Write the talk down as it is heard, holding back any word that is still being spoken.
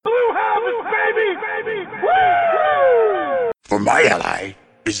For my ally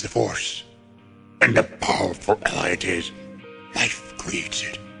is the Force. And a powerful ally it is. Life creates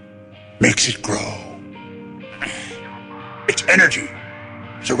it, makes it grow. Its energy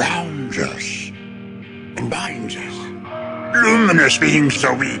surrounds us and binds us. Luminous beings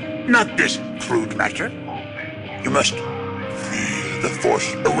shall we, not this crude matter. You must feel the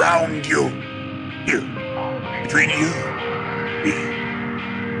Force around you. Here, between you, me,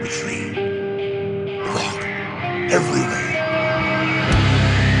 the tree, the rock, everywhere.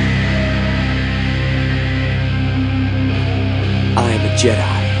 I am a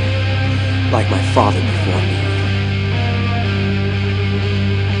Jedi, like my father before me.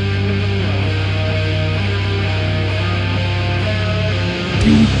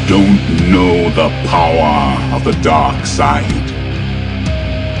 You don't know the power of the dark side.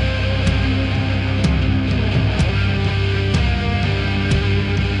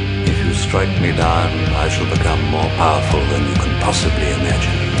 If you strike me down, I shall become more powerful than you can possibly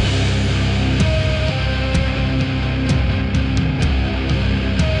imagine.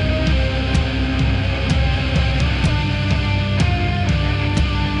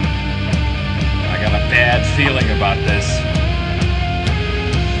 Bad feeling about this.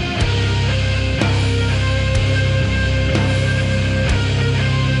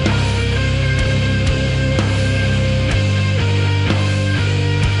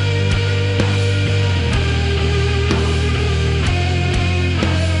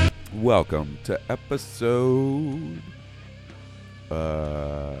 Welcome to episode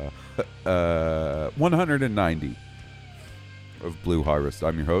 190 of Blue Harvest.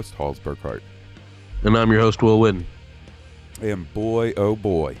 I'm your host, Halls Burkhart. And I'm your host, Will Witten. And boy, oh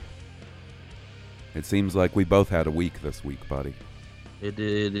boy, it seems like we both had a week this week, buddy. It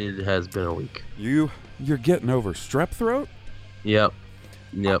has been a week. You're getting over strep throat? Yep.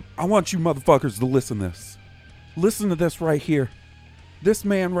 I want you motherfuckers to listen to this. Listen to this right here. This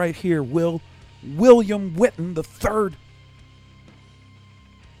man right here, William Witten III,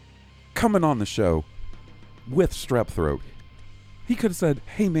 coming on the show with strep throat. He could have said,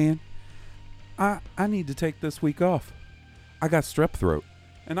 hey man, I need to take this week off. I got strep throat.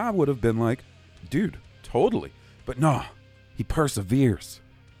 And I would have been like, dude, totally. But no, he perseveres.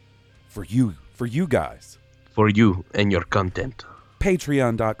 For you guys. For you and your content.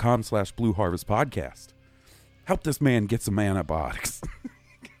 Patreon.com/Blue Harvest Podcast. Help this man get some antibiotics.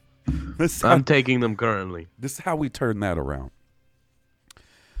 I'm taking them currently. This is how we turn that around.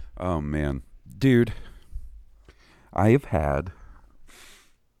 Oh, man. Dude, I have had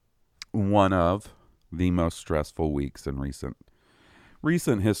one of the most stressful weeks in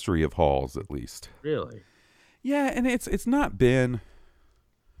recent history of Halls, at least. Really? Yeah, and it's not been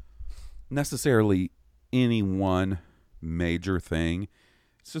necessarily any one major thing.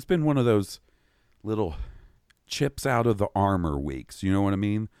 It's just been one of those little chips out of the armor weeks. You know what I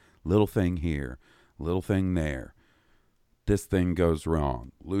mean? Little thing here, little thing there. This thing goes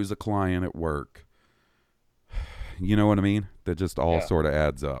wrong. Lose a client at work. You know what I mean? That just all sort of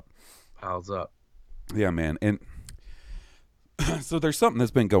adds up. Piles up. Yeah, man. And so there's something that's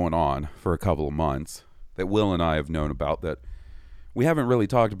been going on for a couple of months that Will and I have known about that we haven't really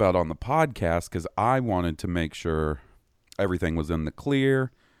talked about on the podcast because I wanted to make sure everything was in the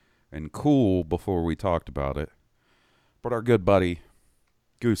clear and cool before we talked about it. But our good buddy,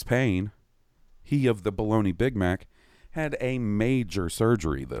 Goose Payne, he of the Bologna Big Mac, had a major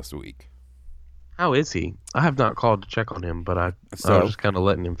surgery this week. How is he? I have not called to check on him, but I was just kind of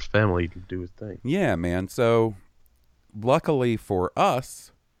letting his family do his thing. Yeah, man. So luckily for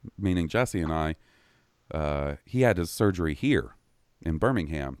us, meaning Jesse and I, he had his surgery here in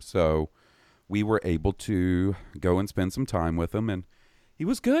Birmingham. So we were able to go and spend some time with him, and he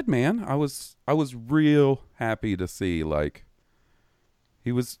was good, man. I was real happy to see, like,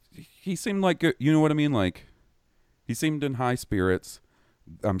 he seemed like, you know what I mean? Like, he seemed in high spirits.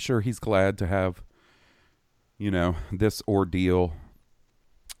 I'm sure he's glad to have, you know, this ordeal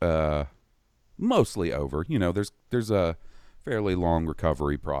mostly over. You know, there's a fairly long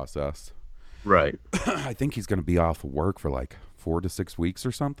recovery process. Right. I think he's going to be off of work for like 4 to 6 weeks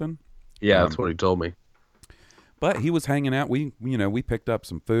or something. Yeah, that's what he told me. But he was hanging out. We picked up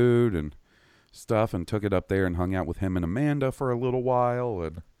some food and stuff and took it up there and hung out with him and Amanda for a little while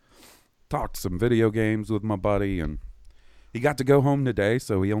and talked some video games with my buddy. And he got to go home today,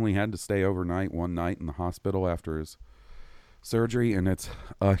 so he only had to stay overnight one night in the hospital after his surgery. And it's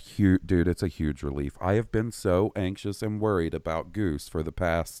a huge relief. I have been so anxious and worried about Goose for the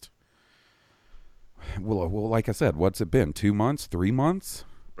past, well, like I said, what's it been? 2 months, 3 months?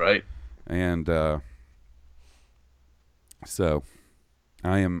 Right. And so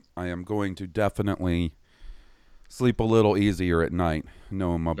I am going to definitely sleep a little easier at night,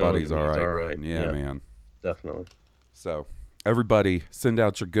 knowing my buddy's all right. All right. Yeah, man. Definitely. So, everybody, send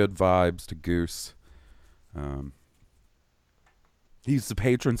out your good vibes to Goose. He's the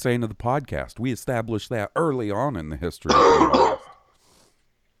patron saint of the podcast. We established that early on in the history of the podcast.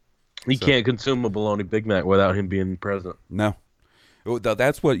 You can't consume a bologna Big Mac without him being present. No.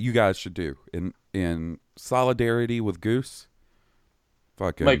 That's what you guys should do. In solidarity with Goose,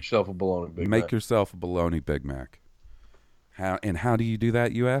 fucking make yourself a bologna Big Mac. Make yourself a bologna Big Mac. How do you do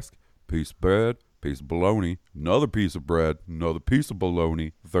that, you ask? Piece of bread, piece of bologna, another piece of bread, another piece of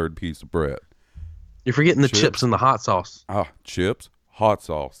bologna, third piece of bread. You're forgetting the chips and the hot sauce. Chips, hot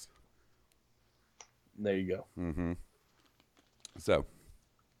sauce. There you go. Mm-hmm. So,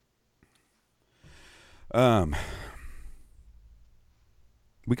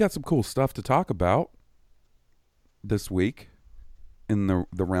 we got some cool stuff to talk about this week in the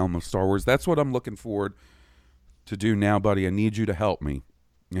realm of Star Wars. That's what I'm looking forward to do now, buddy. I need you to help me.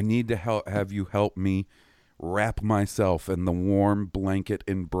 I need to have you help me wrap myself in the warm blanket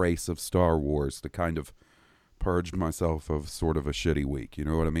embrace of Star Wars to kind of purge myself of sort of a shitty week. You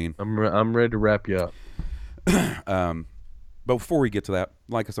know what I mean? I'm ready to wrap you up. But before we get to that,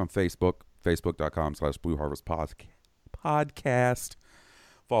 like us on Facebook, facebook.com/Blue Harvest Podcast.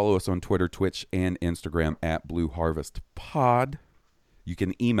 Follow us on Twitter, Twitch, and Instagram at Blue Harvest Pod. You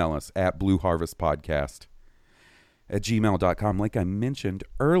can email us at blueharvestpodcast@gmail.com. Like I mentioned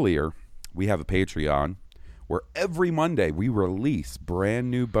earlier, we have a Patreon where every Monday we release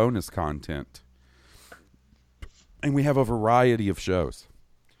brand new bonus content. And we have a variety of shows.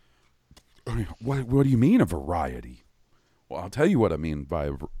 What do you mean a variety? Well, I'll tell you what I mean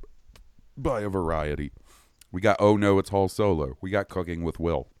by a variety. We got Oh No, It's Hall Solo. We got Cooking with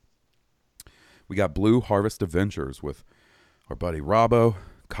Will. We got Blue Harvest Adventures with our buddy Robbo,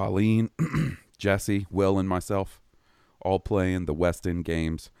 Colleen, Jesse, Will, and myself, all playing the West End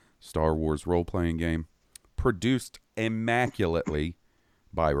Games Star Wars role-playing game, produced immaculately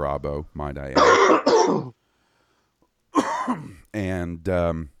by Robbo, might I add. And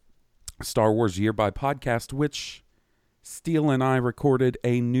Star Wars Year by Podcast, which Steele and I recorded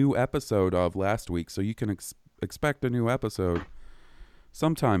a new episode of last week, so you can expect a new episode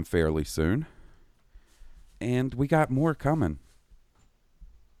sometime fairly soon. And we got more coming.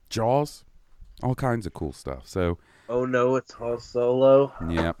 Jaws, all kinds of cool stuff. So, Oh No, It's Hall Solo.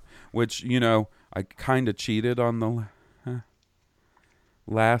 Yeah, which, I kind of cheated on the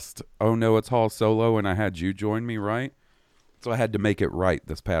last Oh No, It's Hall Solo, and I had you join me, right? So I had to make it right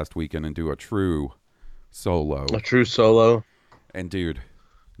this past weekend and do a true solo. A true solo. And dude,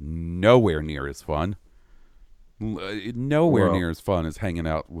 nowhere near as fun. Nowhere near as fun as hanging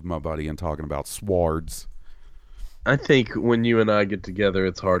out with my buddy and talking about swords. I think when you and I get together,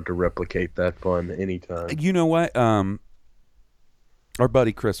 it's hard to replicate that fun anytime. You know what? Our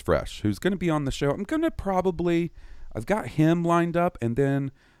buddy Chris Fresh, who's going to be on the show, I've got him lined up, and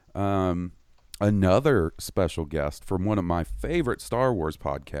then another special guest from one of my favorite Star Wars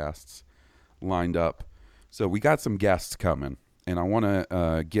podcasts lined up. So we got some guests coming, and I want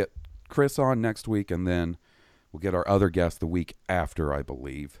to get Chris on next week, and then we'll get our other guest the week after, I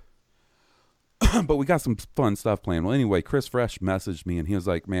believe. But we got some fun stuff planned. Well, anyway, Chris Fresh messaged me, and he was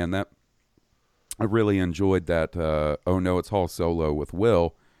like, man, I really enjoyed that Oh No, It's Hall Solo with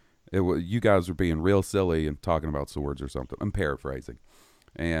Will. You guys were being real silly and talking about swords or something. I'm paraphrasing.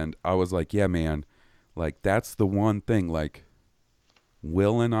 And I was like, yeah, man, like, that's the one thing, like,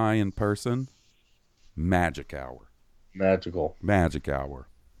 Will and I in person, magic hour. Magic hour.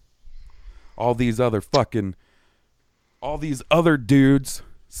 All these other dudes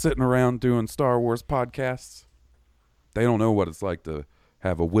sitting around doing Star Wars podcasts, they don't know what it's like to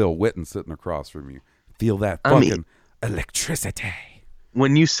have a Will Witten sitting across from you. Feel that fucking electricity.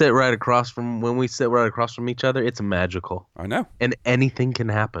 When we sit right across from each other, it's magical. I know. And anything can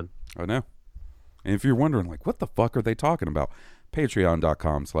happen. I know. And if you're wondering, like, what the fuck are they talking about?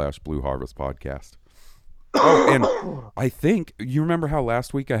 Patreon.com/Blue Harvest Podcast. Oh, and I think, you remember how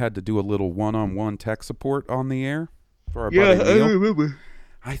last week I had to do a little one-on-one tech support on the air for our buddy Neil? I remember.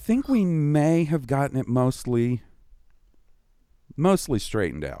 I think we may have gotten it mostly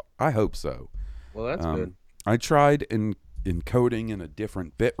straightened out. I hope so. Well, that's good. I tried encoding in a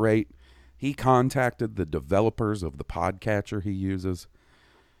different bit rate. He contacted the developers of the podcatcher he uses.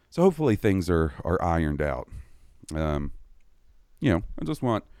 So hopefully things are ironed out. I just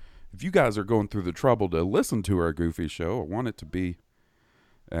want, if you guys are going through the trouble to listen to our goofy show, I want it to be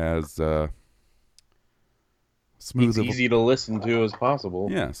as smooth, easy to listen to as possible.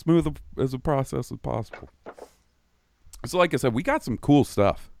 Yeah, smooth as a process as possible. So like I said, we got some cool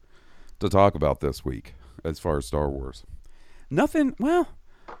stuff to talk about this week. as far as Star Wars. Nothing. Well,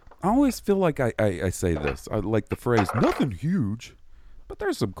 I always feel like I say this. I like the phrase "nothing huge," but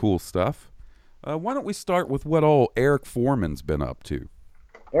there's some cool stuff. Why don't we start with what old Eric Foreman's been up to?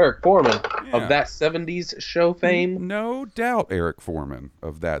 Eric Foreman Yeah. of That 70s Show fame. No doubt Eric Foreman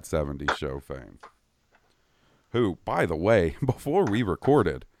of That 70s Show fame. Who, by the way, before we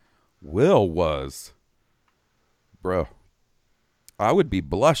recorded, Will was... Bro, I would be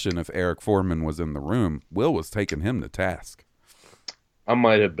blushing if Eric Foreman was in the room. Will was taking him to task. I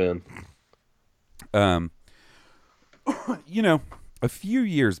might have been. You know, a few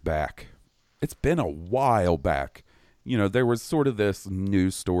years back, it's been a while back, you know, there was sort of this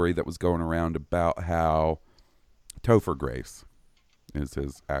news story that was going around about how Topher Grace is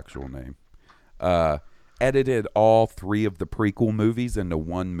his actual name, edited all 3 of the prequel movies into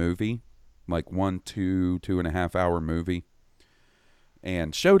one movie, like 2.5 hour movie,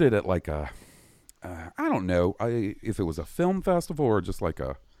 and showed it at like a, I don't know if it was a film festival or just like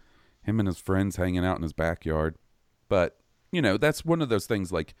him and his friends hanging out in his backyard. But, you know, that's one of those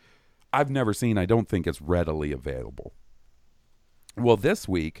things like I've never seen. I don't think it's readily available. Well, this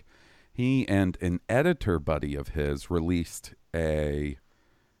week, he and an editor buddy of his released a,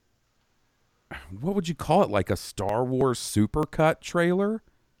 what would you call it? Like a Star Wars supercut trailer?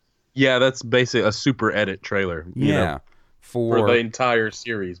 Yeah, that's basically a super edit trailer. You know, for the entire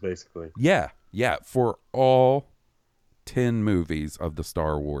series, basically. Yeah, for all 10 movies of the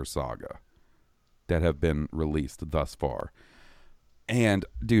Star Wars saga that have been released thus far. And,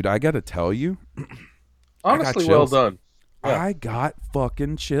 dude, I got to tell you, honestly, well done. Yeah. I got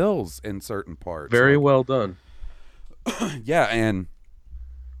fucking chills in certain parts. Very well done. Yeah, and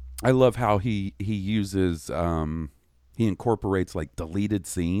I love how he uses he incorporates like deleted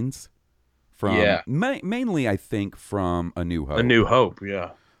scenes from mainly I think from A New Hope. A New Hope, yeah.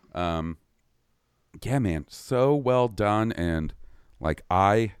 Yeah, man, so well done, and like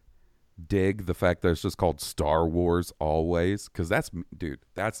I dig the fact that it's just called Star Wars Always, because that's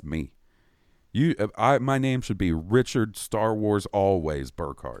me. My name should be Richard Star Wars Always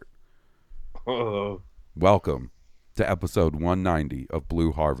Burkhart. Oh. Welcome to episode 190 of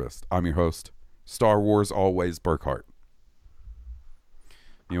Blue Harvest. I'm your host, Star Wars Always Burkhart.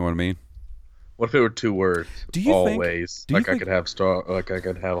 You know what I mean? What if it were 2 words? Do you always? Think, I could have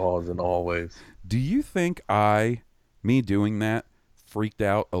always and always. Do you think me doing that freaked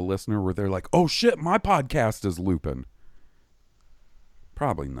out a listener where they're like, "Oh shit, my podcast is looping"?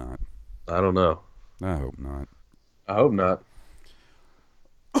 Probably not. I don't know. I hope not. I hope not.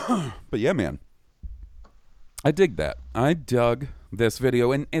 But yeah, man, I dig that. I dug this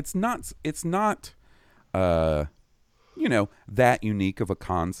video, and it's not you know, that unique of a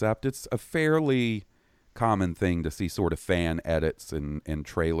concept. It's a fairly common thing to see sort of fan edits and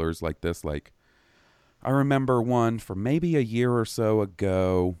trailers like this. Like, I remember one from maybe a year or so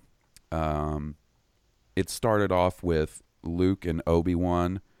ago. It started off with Luke and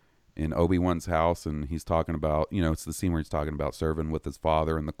Obi-Wan in Obi-Wan's house, and he's talking about, you know, it's the scene where he's talking about serving with his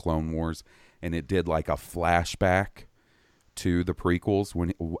father in the Clone Wars, and it did like a flashback to the prequels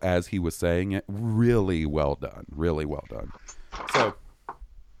as he was saying it. Really well done. So,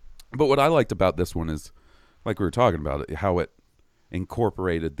 but what I liked about this one is, like we were talking about it, how it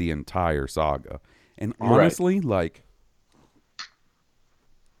incorporated the entire saga. And honestly, like,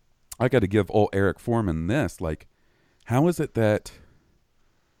 I got to give old Eric Foreman this. Like, how is it that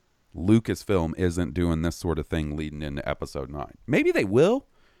Lucasfilm isn't doing this sort of thing leading into episode 9? Maybe they will.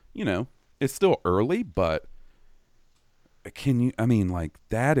 You know, it's still early, but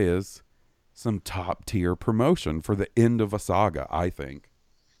that is some top tier promotion for the end of a saga, I think.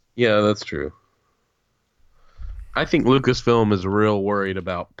 Yeah, that's true. I think Lucasfilm is real worried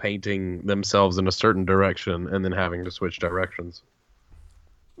about painting themselves in a certain direction and then having to switch directions.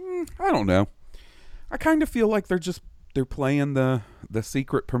 I don't know. I kind of feel like they're playing the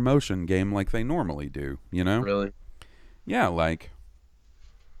secret promotion game like they normally do, you know? Really? Yeah, like,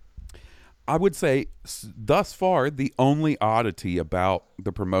 I would say thus far, the only oddity about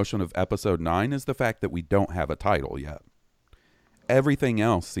the promotion of episode 9 is the fact that we don't have a title yet. Everything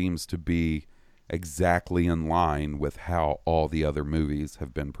else seems to be exactly in line with how all the other movies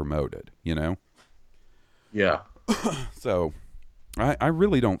have been promoted, you know? Yeah. So, I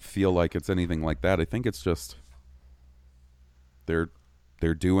really don't feel like it's anything like that. I think it's just they're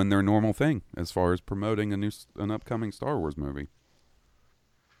doing their normal thing as far as promoting an upcoming Star Wars movie.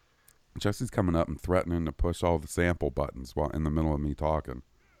 Jesse's coming up and threatening to push all the sample buttons while in the middle of me talking.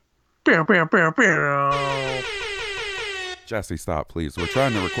 Jesse, stop, please. We're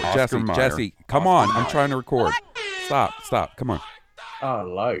trying to record. Jesse, come on. I'm trying to record. Stop. Come on. I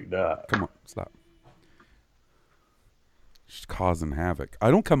like that. Come on, stop. She's causing havoc.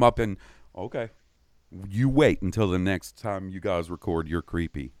 I don't come up and, okay, you wait until the next time you guys record your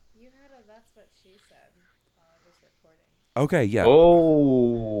creepy. You had a That's What She Said while I was recording. Okay, yeah.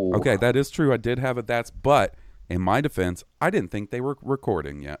 Oh. Okay, that is true. I did have it. But in my defense, I didn't think they were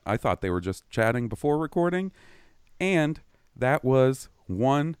recording yet. I thought they were just chatting before recording. And that was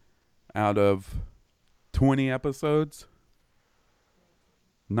 1 out of 20 episodes.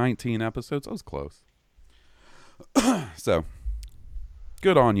 19 episodes. I was close. So,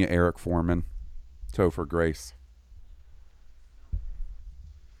 good on you, Eric Foreman. Topher Grace.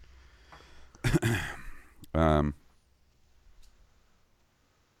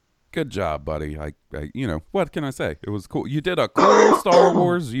 Good job, buddy. I, you know, what can I say? It was cool. You did a cool Star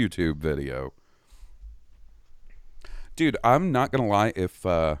Wars YouTube video. Dude, I'm not going to lie. If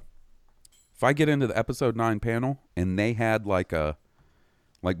I get into the episode 9 panel and they had like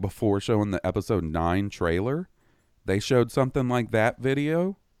before showing the episode 9 trailer, they showed something like that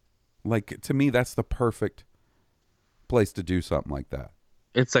video. Like, to me, that's the perfect place to do something like that.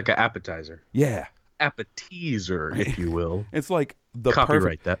 It's like an appetizer. Yeah. Appetizer, if you will. It's like the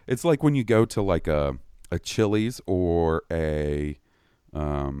Copyright perfect. that. It's like when you go to like a Chili's or an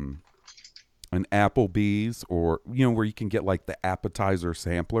Applebee's, or, you know, where you can get like the appetizer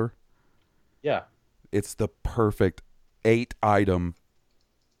sampler. Yeah. It's the perfect 8-item,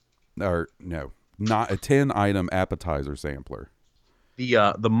 or no, not a 10-item appetizer sampler.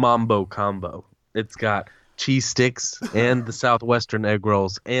 The Mambo combo. It's got cheese sticks and the Southwestern egg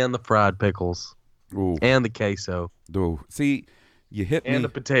rolls and the fried pickles. Ooh. And the queso. Ooh. See, you hit me. And the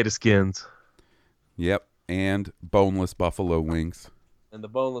potato skins. Yep. And boneless buffalo wings. And the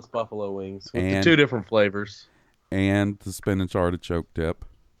boneless buffalo wings. With And- the 2 different flavors. And the spinach artichoke dip.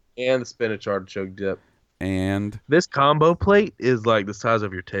 And the spinach artichoke dip. And This combo plate is like the size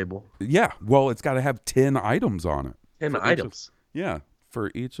of your table. yeah, well, it's got to have 10 items on it. 10 For each items. of- yeah,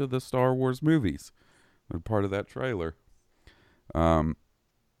 for each of the Star Wars movies. They're part of that trailer. The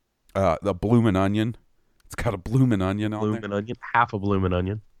bloomin' onion. It's got a bloomin' onion on Bloomin' onion. Half a bloomin'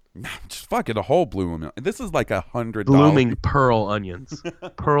 onion. there. Just fucking a whole bloomin' onion. This is like $100. Blooming pearl onions.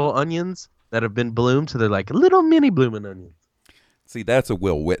 Pearl onions that have been bloomed, so they're like little mini bloomin' onions. See, that's a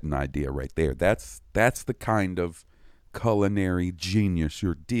Will Witten idea right there. That's the kind of culinary genius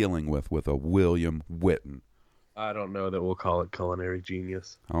you're dealing with a William Witten. I don't know that we'll call it culinary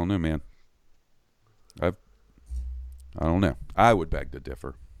genius. I don't know, man. I don't know. I would beg to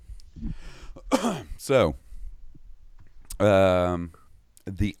differ. So,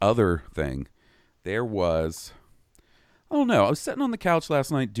 the other thing, there was, I don't know. I was sitting on the couch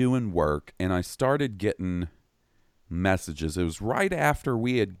last night doing work, and I started getting messages. It was right after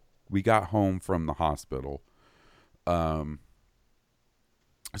we got home from the hospital. So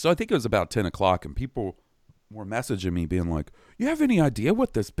I think it was about 10 o'clock, and people were messaging me being like, you have any idea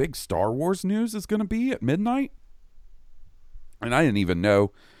what this big Star Wars news is going to be at midnight? And I didn't even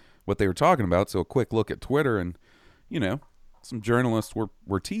know what they were talking about. So a quick look at Twitter, and, you know, some journalists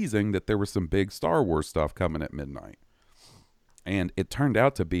were teasing that there was some big Star Wars stuff coming at midnight. And it turned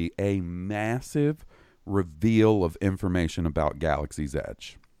out to be a massive reveal of information about Galaxy's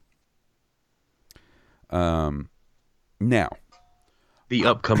Edge. Now, The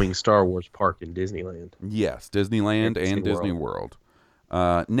upcoming Star Wars park in Disneyland. yes, Disneyland Disney and Disney World.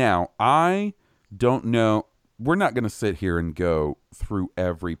 Now, I don't know. We're not going to sit here and go through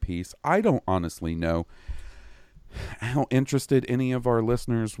every piece. I don't honestly know how interested any of our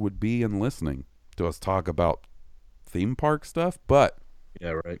listeners would be in listening to us talk about theme park stuff, but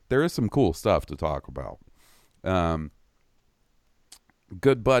Yeah, right. there is some cool stuff to talk about.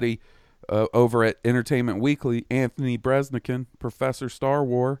 Good buddy over at Entertainment Weekly, Anthony Bresnikan, Professor Star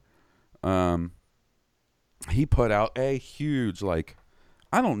Wars, he put out a huge,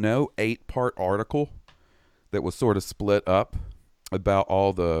 8-part article that was sort of split up about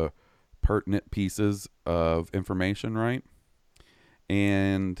all the pertinent pieces of information, right?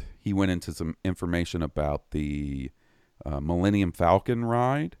 And he went into some information about the Millennium Falcon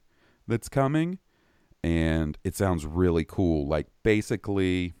ride that's coming, and it sounds really cool. Like,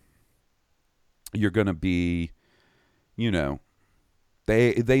 basically, you're going to be,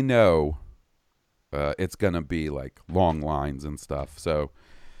 they know it's going to be like long lines and stuff. So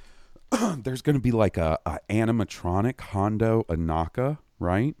there's going to be like a animatronic Hondo Anaka,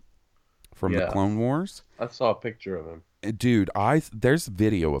 right? From the Yeah. Clone Wars. I saw a picture of him. Dude, there's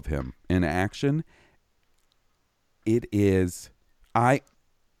video of him in action. It is,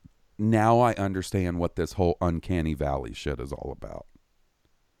 now I understand what this whole Uncanny Valley shit is all about.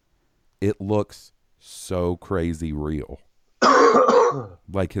 It looks so crazy real.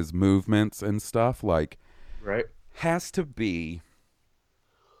 Like his movements and stuff, like Right. has to be,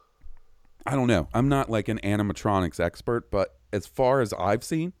 I don't know. I'm not like an animatronics expert, but as far as I've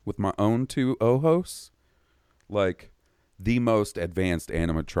seen with my own two Ojos, like the most advanced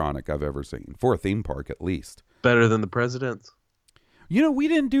animatronic I've ever seen for a theme park, at least. Better than the presidents? You know, we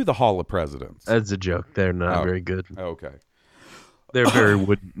didn't do the Hall of Presidents. That's a joke. They're not very good. Okay. They're very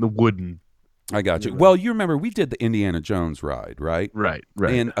wooden. I got you. Well, you remember we did the Indiana Jones ride, right? Right.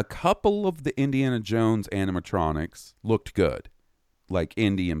 And a couple of the Indiana Jones animatronics looked good, like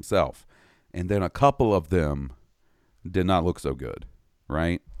Indy himself. And then a couple of them did not look so good,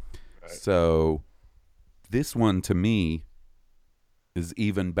 right? So this one, to me, is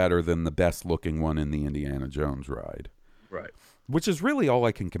even better than the best looking one in the Indiana Jones ride. Right. Which is really all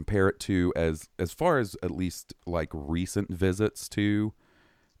I can compare it to as far as at least like recent visits to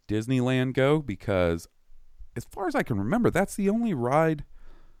Disneyland go, because as far as I can remember, that's the only ride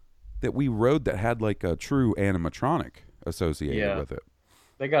that we rode that had like a true animatronic associated with it.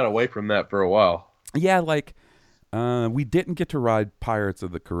 They got away from that for a while. Yeah, like we didn't get to ride Pirates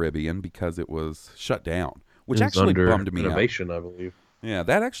of the Caribbean because it was shut down, which actually bummed me out. Innovation, I believe. Yeah,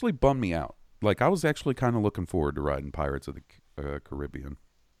 that actually bummed me out. Like I was actually kind of looking forward to riding Pirates of the Caribbean.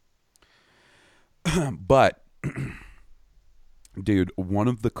 But dude, one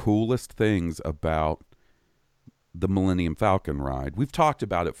of the coolest things about the Millennium Falcon ride, we've talked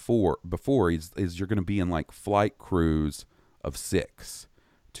about it before, is you're going to be in like flight crews of 6.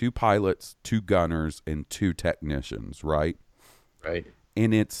 2 pilots, 2 gunners, and 2 technicians, right? Right.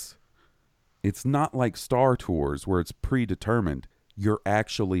 And it's not like Star Tours where it's predetermined. You're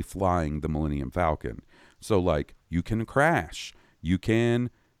actually flying the Millennium Falcon. So like you can crash. You can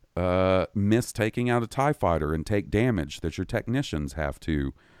miss taking out a TIE fighter and take damage that your technicians have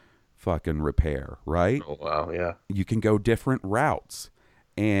to fucking repair, right? Oh, wow, yeah. You can go different routes.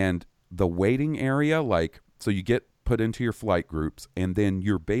 And the waiting area, like, so you get put into your flight groups, and then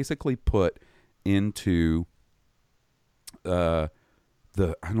you're basically put into I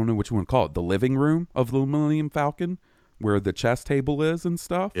don't know what you want to call it, the living room of the Millennium Falcon, where the chess table is and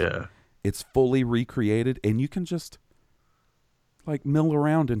stuff. Yeah. It's fully recreated, and you can just like mill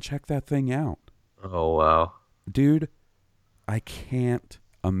around and check that thing out. Oh, wow. Dude, I can't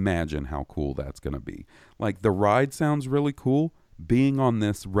imagine how cool that's going to be. Like, the ride sounds really cool. Being on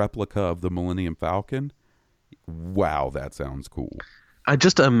this replica of the Millennium Falcon, wow, that sounds cool. I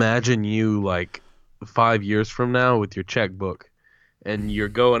just imagine you like 5 years from now with your checkbook, and you're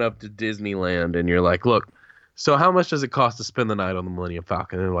going up to Disneyland, and you're like, look, so how much does it cost to spend the night on the Millennium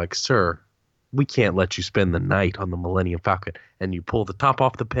Falcon? And they're like, sir, we can't let you spend the night on the Millennium Falcon. And you pull the top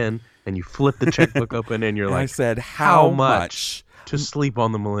off the pen, and you flip the checkbook open, and you're And like, I said, how much to sleep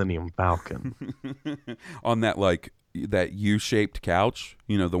on the Millennium Falcon? on that, like, that U-shaped couch,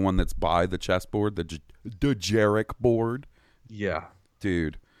 you know, the one that's by the chessboard, the Jarek board. Yeah.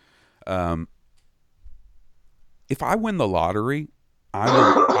 Dude, if I win the lottery,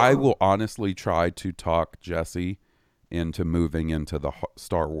 I will honestly try to talk Jesse into moving into the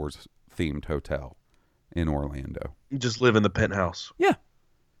Star Wars themed hotel in Orlando. You just live in the penthouse. Yeah.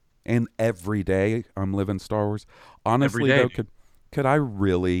 And every day I'm living Star Wars. Honestly, Every day. though, could I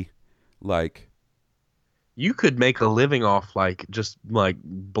really, like... You could make a living off like just like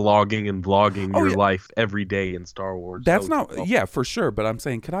blogging and vlogging your yeah. life every day in Star Wars. That's not, yeah, for sure. But I'm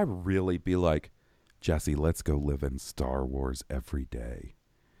saying, could I really be like, Jesse, let's go live in Star Wars every day?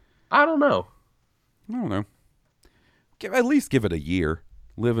 I don't know. I don't know. At least give it a year.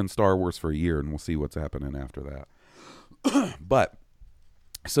 Live in Star Wars for a year, and we'll see what's happening after that. But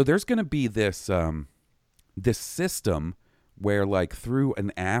so there's going to be this this system where, like, through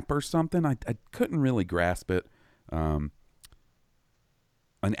an app or something, I couldn't really grasp it. An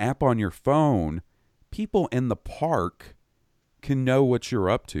app on your phone, people in the park can know what you're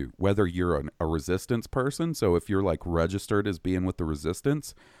up to, whether you're a Resistance person. So if you're like registered as being with the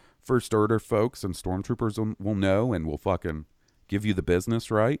Resistance, First Order folks and Stormtroopers will know and will fucking give you the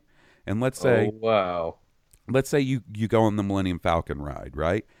business, right? And let's say, oh, wow. Let's say you go on the Millennium Falcon ride,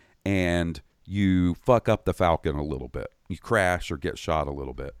 right? And you fuck up the Falcon a little bit. You crash or get shot a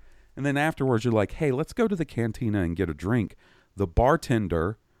little bit. And then afterwards you're like, hey, let's go to the cantina and get a drink. The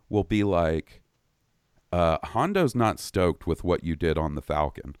bartender will be like, Hondo's not stoked with what you did on the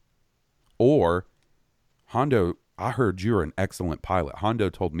Falcon. Or, Hondo, I heard you're an excellent pilot. Hondo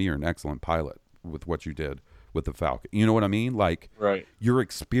told me you're an excellent pilot with what you did with the Falcon. You know what I mean? Like, right. Your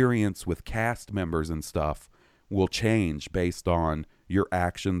experience with cast members and stuff will change based on your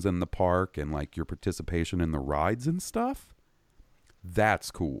actions in the park and like your participation in the rides and stuff.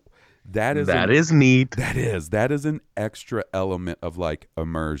 That's cool. That is neat. That is an extra element of like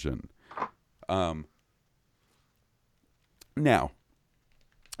immersion. Now,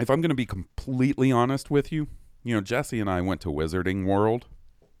 if I'm going to be completely honest with you, you know, Jesse and I went to Wizarding World.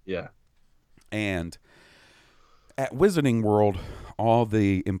 Yeah. And at Wizarding World, all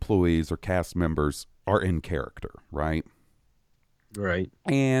the employees or cast members are in character, right? Right.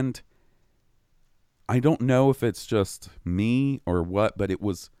 And I don't know if it's just me or what, but it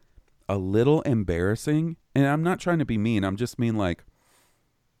was a little embarrassing. And I'm not trying to be mean. I'm just mean like,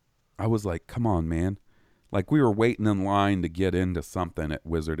 I was like, come on, man. Like, we were waiting in line to get into something at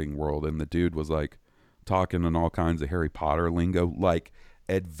Wizarding World, and the dude was like talking in all kinds of Harry Potter lingo, like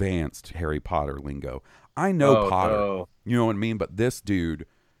advanced Harry Potter lingo. I know Potter, no. you know what I mean? But this dude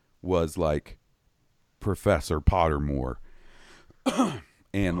was like Professor Pottermore.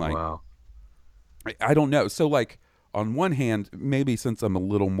 And like, wow. I don't know. So like, on one hand, maybe since I'm a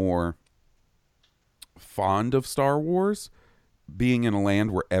little more fond of Star Wars, being in a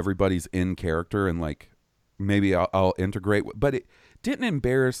land where everybody's in character and like, maybe I'll integrate, but it didn't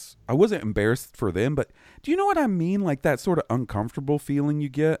embarrass. I wasn't embarrassed for them, but do you know what I mean? Like that sort of uncomfortable feeling you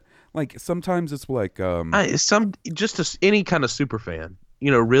get. Like sometimes it's like, any kind of super fan, you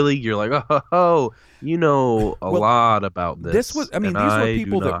know, really, you're like, oh, you know, a lot about this. This was, I mean, these were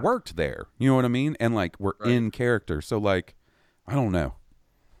people that worked there. You know what I mean? And like were in character. So like, I don't know.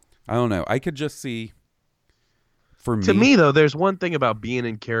 I could just see. To me, though, there's one thing about being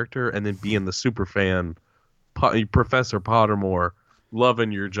in character and then being the super fan, Professor Pottermore,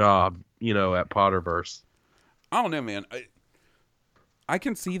 loving your job, you know, at Potterverse. I don't know, man. I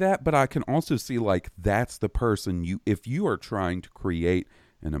can see that, but I can also see like that's the person if you are trying to create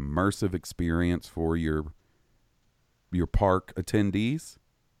an immersive experience for your park attendees,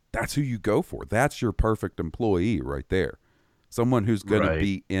 that's who you go for. That's your perfect employee right there. Someone who's going to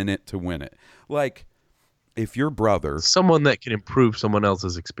be in it to win it. Like, if your brother... Someone that can improve someone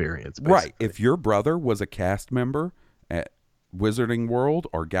else's experience, basically. Right. If your brother was a cast member at Wizarding World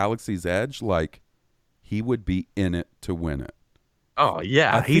or Galaxy's Edge, like, he would be in it to win it. Oh,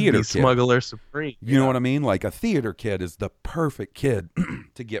 yeah. He'd be Smuggler Supreme. You know what I mean? Like, a theater kid is the perfect kid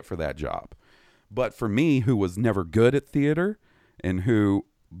to get for that job. But for me, who was never good at theater, and who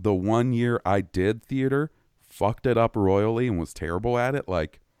the 1 year I did theater fucked it up royally and was terrible at it,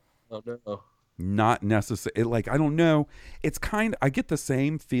 like... Oh, no. Not necessary. Like, I don't know. It's I get the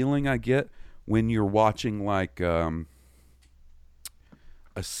same feeling I get when you're watching like a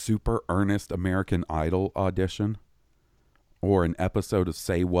super earnest American Idol audition or an episode of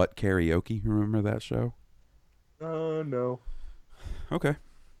Say What Karaoke. Remember that show? No. Okay.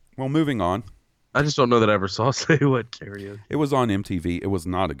 Well, moving on. I just don't know that I ever saw Say What Karaoke. It was on MTV. It was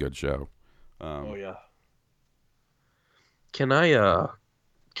not a good show. Oh, yeah. Can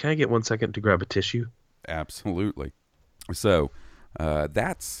I get 1 second to grab a tissue? Absolutely. So,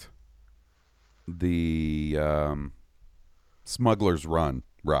 that's the Smuggler's Run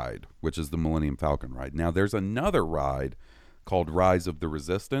ride, which is the Millennium Falcon ride. Now, there's another ride called Rise of the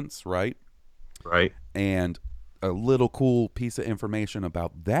Resistance, right? Right. And a little cool piece of information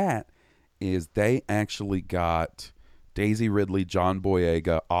about that is they actually got Daisy Ridley, John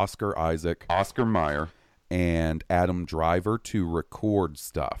Boyega, Oscar Isaac, Oscar Mayer, and Adam Driver to record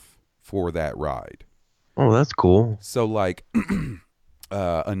stuff for that ride. Oh, that's cool. So like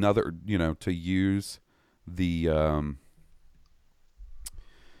another, you know, to use the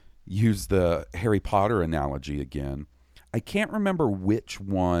Harry Potter analogy again. I can't remember which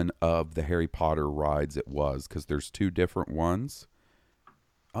one of the Harry Potter rides it was because there's two different ones.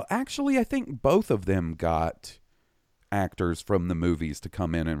 Actually, I think both of them got actors from the movies to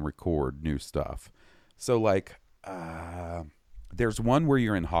come in and record new stuff. So, like, there's one where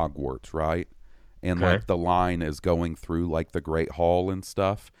you're in Hogwarts, right? And, like, the line is going through, like, the Great Hall and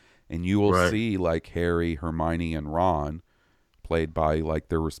stuff. And you will see, like, Harry, Hermione, and Ron, played by, like,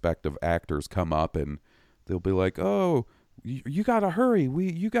 their respective actors, come up and they'll be like, oh, you got to hurry.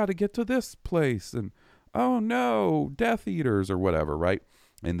 You got to get to this place. And, oh, no, Death Eaters or whatever, right?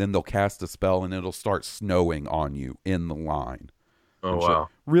 And then they'll cast a spell and it'll start snowing on you in the line. Oh, wow.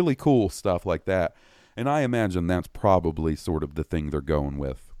 Really cool stuff like that. And I imagine that's probably sort of the thing they're going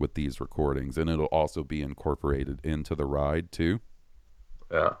with these recordings. And it'll also be incorporated into the ride, too.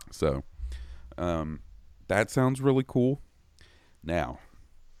 Yeah. So, that sounds really cool. Now,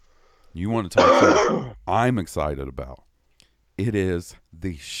 you want to talk something I'm excited about. It is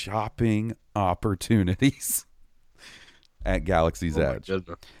the shopping opportunities at Galaxy's Edge.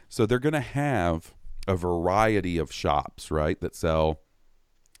 So they're going to have a variety of shops, right, that sell,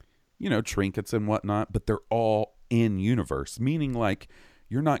 you know, trinkets and whatnot, but they're all in universe, meaning like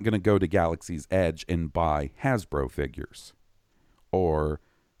you're not going to go to Galaxy's Edge and buy Hasbro figures or,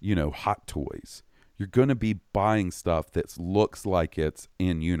 you know, Hot Toys. you're going to be buying stuff that looks like it's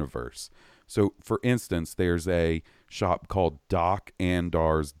in universe. So, for instance, there's a shop called Doc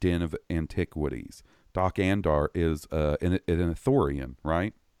Andar's Den of Antiquities. Doc Andar is an Ithorian,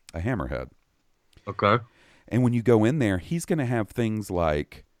 right? A hammerhead. Okay. And when you go in there, he's going to have things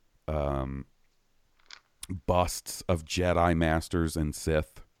like busts of Jedi Masters and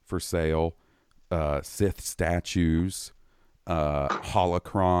Sith for sale, Sith statues,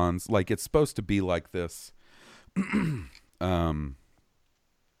 holocrons. Like, it's supposed to be like this,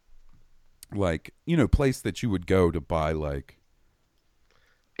 like, you know, place that you would go to buy, like,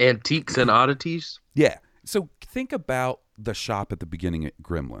 Antiques and oddities? yeah. So think about the shop at the beginning at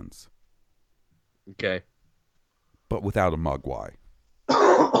Gremlins, Okay. but without a Mugwai.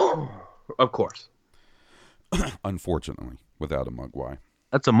 Of course. Unfortunately, without a Mugwai.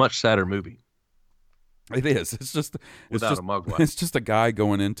 That's a much sadder movie. It is. It's just Without a Mugwai. It's just a guy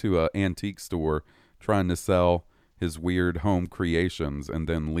going into an antique store trying to sell his weird home creations and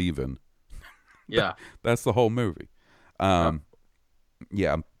then leaving. Yeah. That's the whole movie.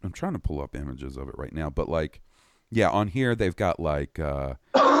 Yeah, I'm trying to pull up images of it right now, but like, yeah, on here they've got like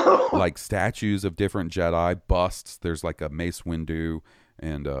like statues of different Jedi busts. There's like a Mace Windu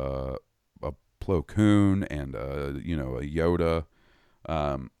and a Plo Koon and you know, a Yoda.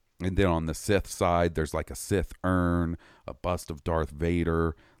 And then on the Sith side, there's like a Sith urn, a bust of Darth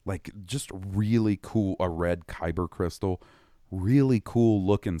Vader, like just really cool, a red kyber crystal, really cool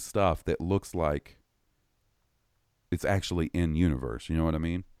looking stuff that looks like it's actually in universe. You know what I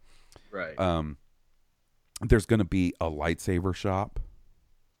mean? Right. There's going to be a lightsaber shop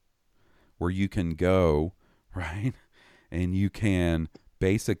where you can go, right? And you can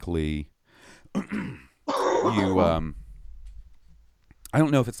basically, I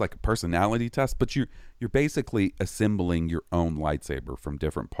don't know if it's like a personality test, but you're basically assembling your own lightsaber from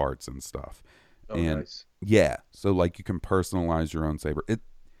different parts and stuff. Oh, and nice. yeah, so like you can personalize your own saber. It,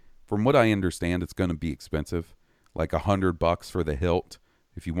 from what I understand, it's going to be expensive, like $100 for the hilt.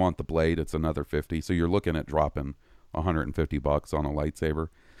 If you want the blade, it's another $50. So you're looking at dropping $150 on a lightsaber,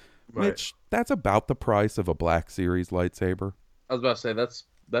 Right. which that's about the price of a Black Series lightsaber. I was about to say that's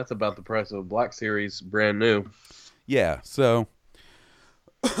about the price of a Black Series brand new. Yeah, so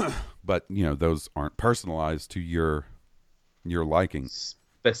but you know, those aren't personalized to your liking.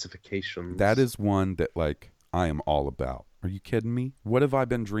 Specifications. That is one that like I am all about. Are you kidding me? What have I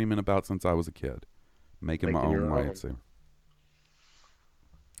been dreaming about since I was a kid? Making my own your own. lightsaber.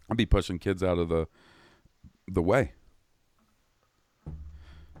 I'd be pushing kids out of the way.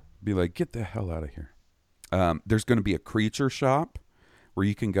 Be like, get the hell out of here. There's going to be a creature shop where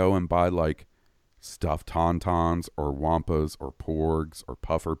you can go and buy like stuffed tauntauns or wampas or porgs or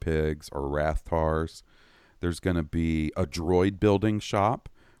puffer pigs or rathtars. There's going to be a droid building shop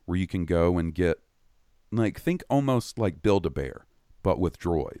where you can go and get, like, think almost like Build-A-Bear, but with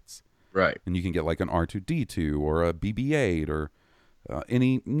droids. Right. And you can get like an R2-D2 or a BB-8 or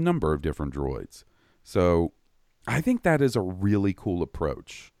any number of different droids. So I think that is a really cool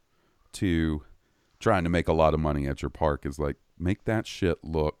approach to trying to make a lot of money at your park, is like, make that shit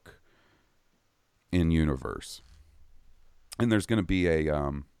look in universe. And there's going to be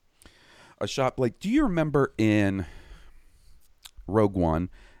a shop, like, do you remember in Rogue One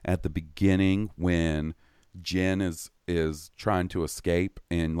at the beginning when Jen is trying to escape,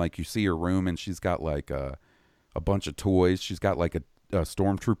 and like you see her room and she's got like a bunch of toys. She's got like a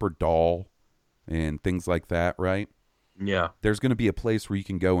stormtrooper doll and things like that, right? Yeah. There's going to be a place where you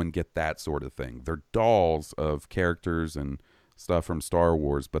can go and get that sort of thing. They're dolls of characters and stuff from Star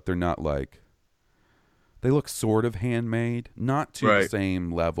Wars, but they're not like, they look sort of handmade, not to the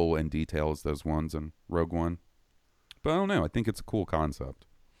same level and detail as those ones in Rogue One. But I don't know. I think it's a cool concept.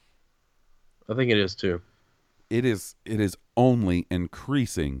 I think it is too. It is only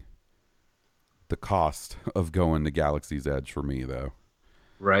increasing the cost of going to Galaxy's Edge for me, though.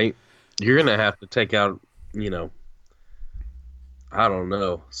 Right? You're going to have to take out, I don't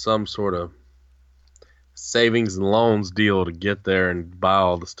know, some sort of savings and loans deal to get there and buy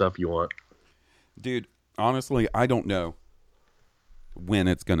all the stuff you want. Dude, honestly, I don't know when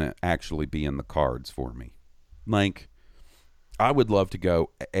it's going to actually be in the cards for me. Like, I would love to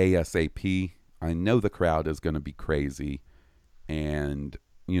go ASAP. I know the crowd is going to be crazy. And,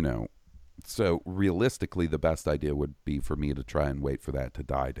 so realistically, the best idea would be for me to try and wait for that to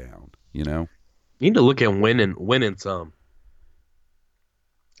die down, You need to look at winning some.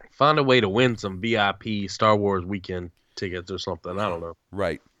 Find a way to win some VIP Star Wars weekend tickets or something. I don't know.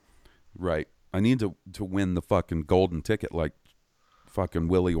 Right. I need to win the fucking golden ticket like fucking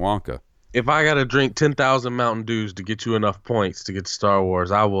Willy Wonka. If I gotta drink 10,000 Mountain Dews to get you enough points to get to Star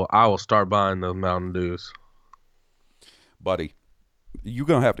Wars, I will start buying those Mountain Dews. Buddy, you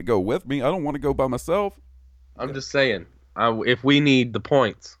gonna have to go with me. I don't want to go by myself. I'm just saying, if we need the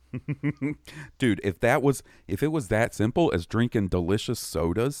points. Dude, if it was that simple as drinking delicious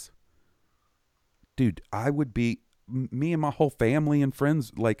sodas, dude, I would be, me and my whole family and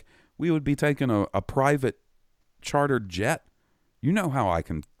friends, like, we would be taking a private chartered jet. You know how I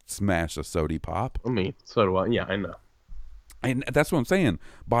can smash a sody pop. I mean, so do I. Yeah, I know. And that's what I'm saying.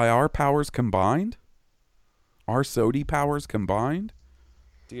 By our powers combined, our sody powers combined,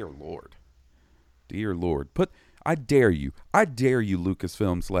 dear Lord. I dare you,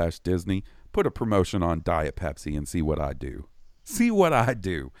 Lucasfilm /Disney, put a promotion on Diet Pepsi and see what I do.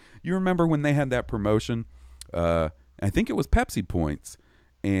 You remember when they had that promotion? I think it was Pepsi Points.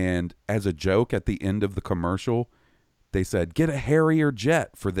 And as a joke at the end of the commercial, they said, get a Harrier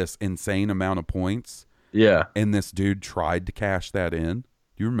jet for this insane amount of points. Yeah. And this dude tried to cash that in.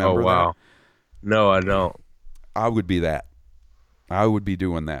 Do you remember that? Oh, wow. No, I don't. I would be that. I would be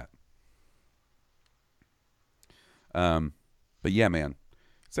doing that. But yeah, man,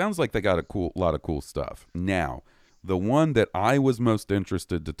 sounds like they got a lot of cool stuff. Now, the one that I was most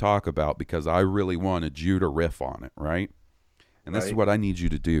interested to talk about because I really wanted you to riff on it, right? And this is what I need you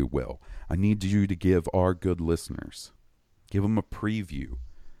to do, Will. I need you to give our good listeners, give them a preview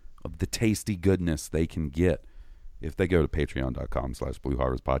of the tasty goodness they can get if they go to patreon.com/Blue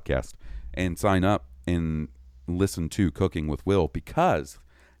Harvest Podcast and sign up and listen to Cooking with Will, because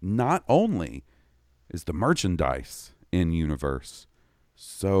not only is the merchandise in universe,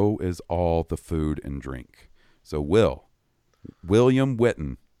 so is all the food and drink. So William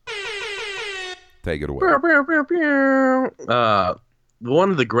Witten, take it away.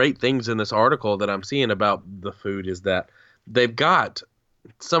 One of the great things in this article that I'm seeing about the food is that they've got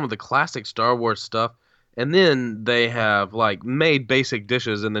some of the classic Star Wars stuff, and then they have like made basic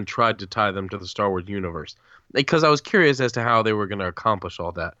dishes and then tried to tie them to the Star Wars universe. Because I was curious as to how they were going to accomplish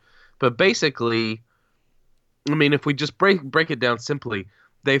all that. But basically, I mean, if we just break it down simply,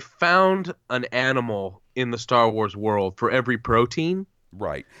 they found an animal in the Star Wars world for every protein.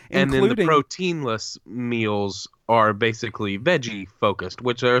 Right. And then the proteinless meals are basically veggie focused,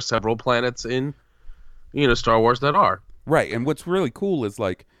 which there are several planets in, Star Wars that are. Right. And what's really cool is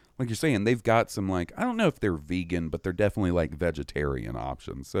like you're saying, they've got some, like, I don't know if they're vegan, but they're definitely like vegetarian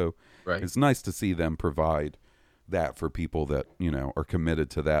options. So It's nice to see them provide that for people that, are committed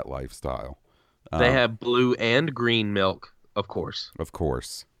to that lifestyle. They have blue and green milk, of course. Of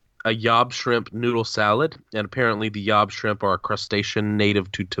course. A Yob shrimp noodle salad, and apparently the Yob shrimp are a crustacean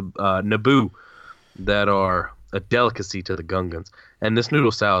native to Naboo that are a delicacy to the Gungans. And this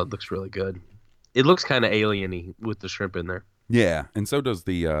noodle salad looks really good. It looks kind of alien-y with the shrimp in there. Yeah, and so does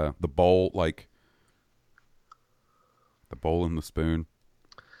the bowl, like the bowl and the spoon.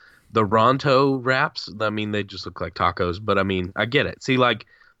 The Ronto wraps, I mean, they just look like tacos, but I mean, I get it. See, like,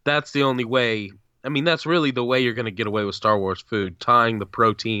 that's the only way. I mean, that's really the way you're going to get away with Star Wars food, tying the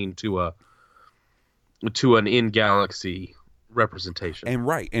protein to an in-galaxy representation. And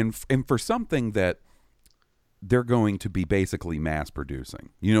right, and for something that they're going to be basically mass producing.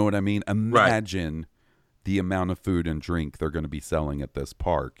 You know what I mean? Imagine the amount of food and drink they're going to be selling at this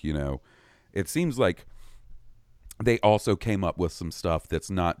park, It seems like they also came up with some stuff that's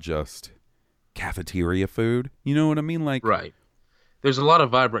not just cafeteria food. You know what I mean? Like, right. There's a lot of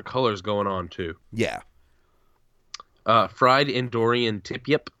vibrant colors going on, too. Yeah. Fried Endorian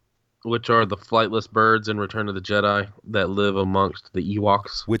tip-yip, which are the flightless birds in Return of the Jedi that live amongst the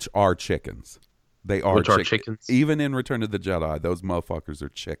Ewoks. Which are chickens. They are Which are chickens. Even in Return of the Jedi, those motherfuckers are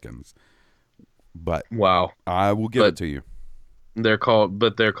chickens. But wow. I will give it to you. They're called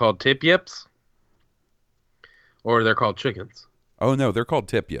tip-yips? Or they're called chickens? Oh, no, they're called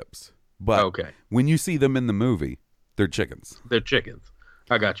tip-yips. But when you see them in the movie, they're chickens. They're chickens.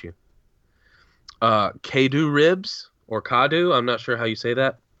 I got you. Kadu ribs, or Kadu, I'm not sure how you say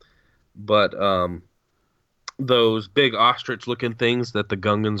that. But those big ostrich-looking things that the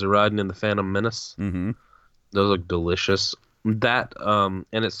Gungans are riding in the Phantom Menace. Mm-hmm. Those look delicious. That, and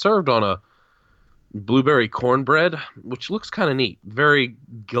it's served on a blueberry cornbread, which looks kind of neat. Very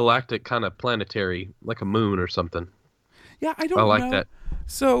galactic, kind of planetary, like a moon or something. Yeah, I like that.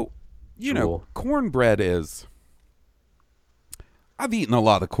 So, cornbread is... I've eaten a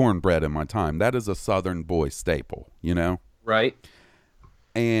lot of cornbread in my time. That is a Southern boy staple, Right.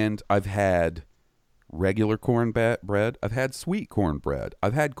 And I've had regular cornbread. I've had sweet cornbread.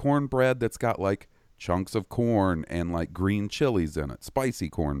 I've had cornbread that's got like chunks of corn and like green chilies in it. Spicy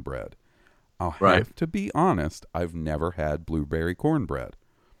cornbread. I'll have to be honest, I've never had blueberry cornbread.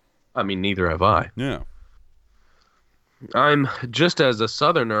 I mean, neither have I. Yeah. I'm just as a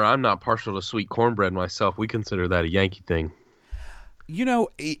Southerner, I'm not partial to sweet cornbread myself. We consider that a Yankee thing. You know,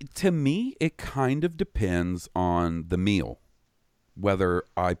 to me, it kind of depends on the meal, whether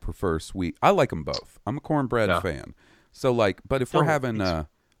I prefer sweet. I like them both. I'm a cornbread fan. So, like, but if we're having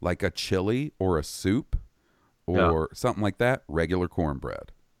like a chili or a soup or something like that, regular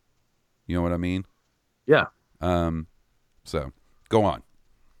cornbread. You know what I mean? Yeah. So, go on.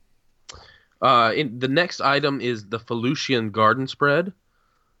 The next item is the Felucian garden spread,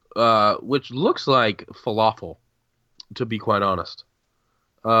 which looks like falafel, to be quite honest.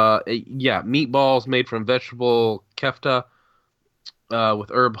 Meatballs made from vegetable kefta with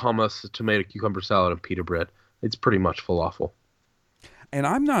herb hummus, tomato, cucumber salad, and pita bread. It's pretty much falafel. And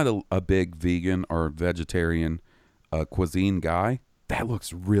I'm not a big vegan or vegetarian cuisine guy. That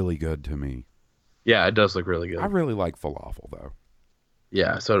looks really good to me. Yeah, it does look really good. I really like falafel, though.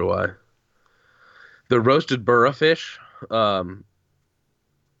 Yeah, so do I. The roasted burra fish the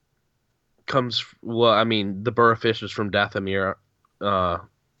burra fish is from Dathomir,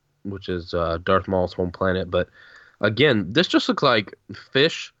 which is Darth Maul's home planet. But again, this just looks like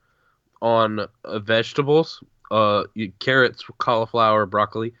fish on vegetables, carrots, cauliflower,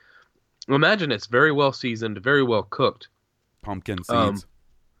 broccoli. Imagine it's very well seasoned, very well cooked. Pumpkin seeds.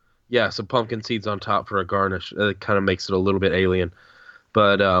 Some pumpkin seeds on top for a garnish. It kind of makes it a little bit alien.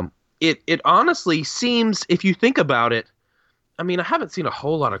 But it honestly seems, if you think about it, I mean, I haven't seen a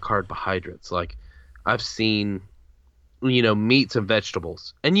whole lot of carbohydrates. Like, I've seen, meats and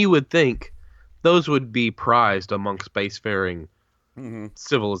vegetables. And you would think those would be prized among spacefaring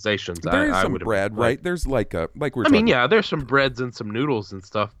civilizations. There's some bread, right? There's like there's some breads and some noodles and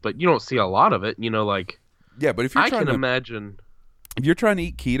stuff, but you don't see a lot of it, Yeah, but if you're imagine... If you're trying to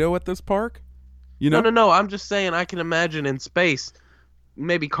eat keto at this park, No, I'm just saying I can imagine in space...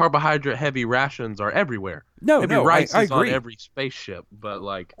 Maybe carbohydrate-heavy rations are everywhere. Maybe rice I is agree. on every spaceship, but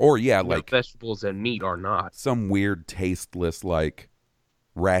vegetables and meat are not. Some weird tasteless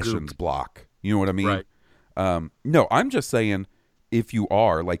rations block. You know what I mean? Right. No, I'm just saying if you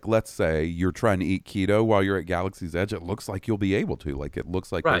are let's say you're trying to eat keto while you're at Galaxy's Edge, it looks like you'll be able to. It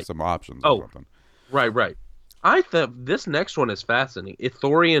looks like there's some options or something. Right. I think this next one is fascinating.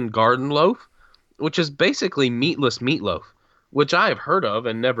 Ithorian garden loaf, which is basically meatless meatloaf. Which I have heard of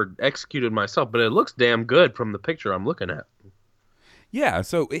and never executed myself, but it looks damn good from the picture I'm looking at. Yeah,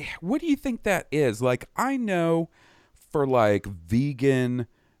 so what do you think that is? I know for vegan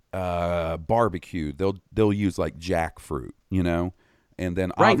barbecue, they'll use jackfruit, and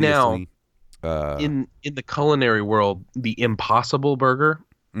then right now now in the culinary world, the Impossible Burger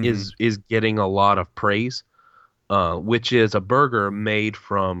is getting a lot of praise, which is a burger made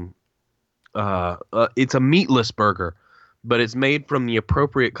from it's a meatless burger. But it's made from the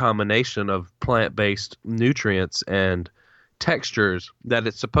appropriate combination of plant-based nutrients and textures that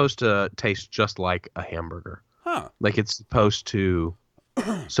it's supposed to taste just like a hamburger. Huh. It's supposed to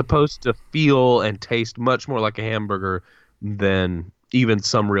feel and taste much more like a hamburger than even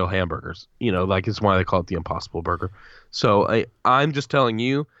some real hamburgers. It's why they call it the Impossible Burger. So I'm just telling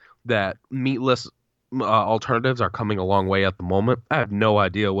you that meatless alternatives are coming a long way at the moment. I have no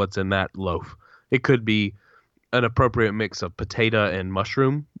idea what's in that loaf. It could be an appropriate mix of potato and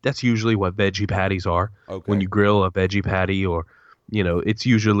mushroom. That's usually what veggie patties are. Okay. When you grill a veggie patty, or it's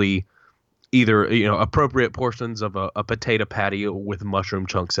usually either appropriate portions of a potato patty with mushroom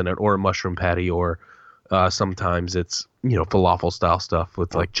chunks in it, or a mushroom patty, or sometimes it's falafel style stuff with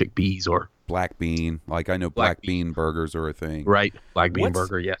chickpeas or black bean. I know black bean burgers are a thing. Right, black bean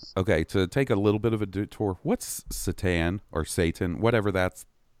burger. Yes. Okay, to take a little bit of a detour, what's seitan or seitan, whatever that's?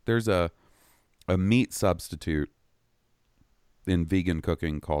 There's a meat substitute in vegan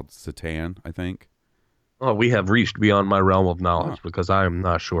cooking called seitan, I think. Oh, we have reached beyond my realm of knowledge because I am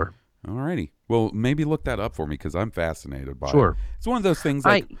not sure. Alrighty. Well, maybe look that up for me because I'm fascinated by Sure. it. It's one of those things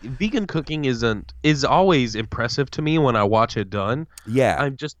vegan cooking is always impressive to me when I watch it done. Yeah. I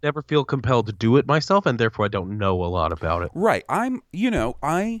just never feel compelled to do it myself, and therefore I don't know a lot about it. Right. I'm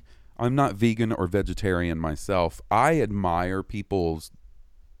not vegan or vegetarian myself. I admire people's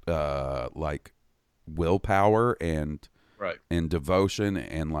willpower and devotion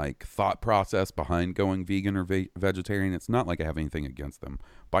and thought process behind going vegan or vegetarian. It's not like I have anything against them.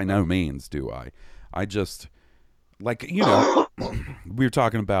 By no means do I. I just we were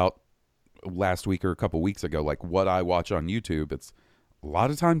talking about last week or a couple weeks ago, what I watch on YouTube. It's a lot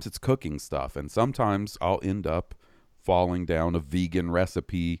of times it's cooking stuff, and sometimes I'll end up falling down a vegan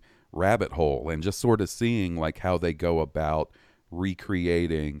recipe rabbit hole and just sort of seeing how they go about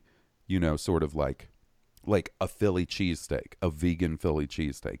recreating, sort of like a Philly cheesesteak, a vegan Philly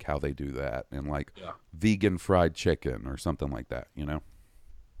cheesesteak, how they do that, and like vegan fried chicken or something like that, you know?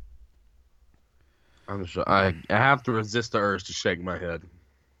 I'm sure I have to resist the urge to shake my head.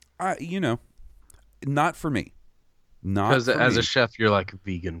 You know, not for me. Not Because for as me. a chef, you're like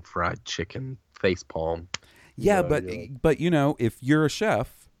vegan fried chicken face palm. Yeah, but you know, if you're a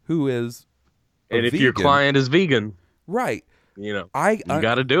chef who is And if your client is vegan, right, you know, you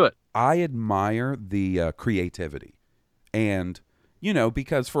got to do it. I admire the creativity, and you know,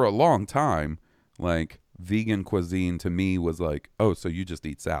 because for a long time, like vegan cuisine to me was like, oh, so you just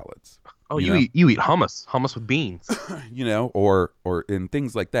eat salads. Oh, you know? you eat hummus with beans. You know, or in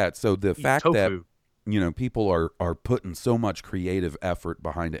things like that. So the fact tofu. that you know people are putting so much creative effort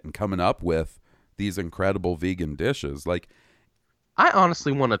behind it and coming up with these incredible vegan dishes, like I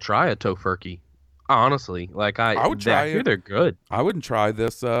honestly want to try a tofurkey. Honestly, like I would try I hear it. they're good. I wouldn't try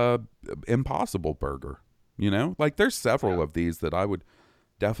this Impossible Burger. You know, like there's several of these that I would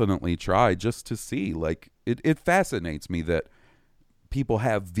definitely try just to see. Like it fascinates me that people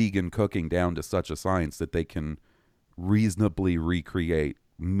have vegan cooking down to such a science that they can reasonably recreate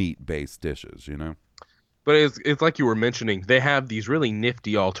meat-based dishes. You know, But it's like you were mentioning, they have these really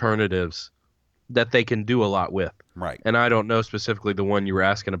nifty alternatives that they can do a lot with. right? And I don't know specifically the one you were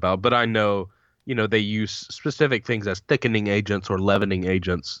asking about, but I know, you know, they use specific things as thickening agents or leavening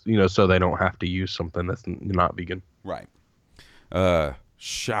agents, you know, so they don't have to use something that's not vegan. Right.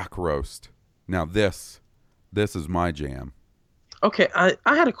 Shock roast. Now this is my jam. Okay, I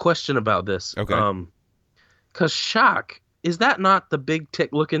had a question about this. Okay. Because shock, is that not the big tick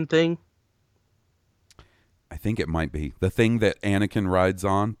looking thing? I think it might be the thing that Anakin rides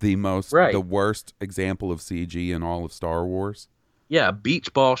on. Right. The worst example of CG in all of Star Wars. Yeah,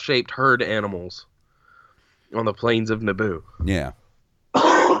 beach ball shaped herd animals on the plains of Naboo. Yeah.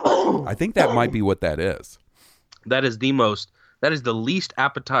 I think that might be what that is. That is the least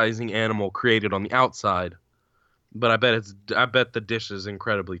appetizing animal created on the outside, but I bet the dish is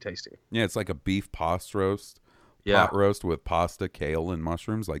incredibly tasty. Yeah, it's like a beef pot roast with pasta, kale, and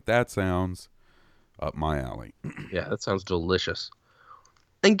mushrooms. Like that sounds up my alley. Yeah, that sounds delicious.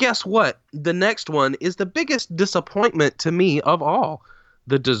 And guess what? The next one is the biggest disappointment to me of all,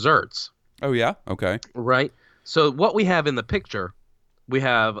 the desserts. Oh yeah, okay. Right? So what we have in the picture, we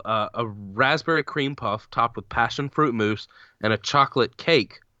have a raspberry cream puff topped with passion fruit mousse and a chocolate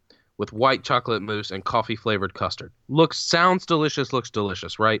cake with white chocolate mousse and coffee flavored custard. Sounds delicious, looks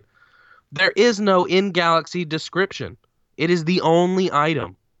delicious, right? There is no in-galaxy description. It is the only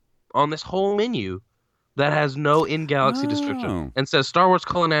item on this whole menu that has no in-galaxy description and says Star Wars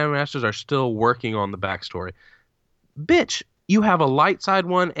Culinary Masters are still working on the backstory. Bitch, you have a light side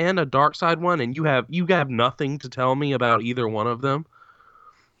one and a dark side one, and you have nothing to tell me about either one of them.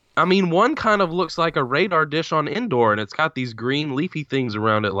 I mean, one kind of looks like a radar dish on Endor, and it's got these green leafy things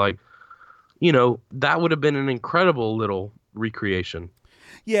around it. Like, you know, that would have been an incredible little recreation.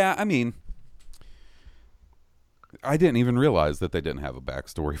 Yeah, I mean, I didn't even realize that they didn't have a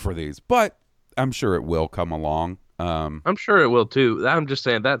backstory for these, but I'm sure it will come along. I'm sure it will too. I'm just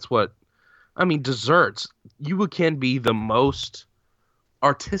saying desserts. You can be the most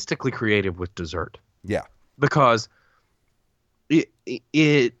artistically creative with dessert. Yeah. Because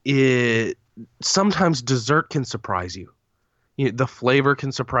it sometimes dessert can surprise you. The flavor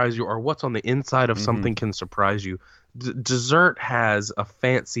can surprise you, or what's on the inside of something can surprise you. Dessert has a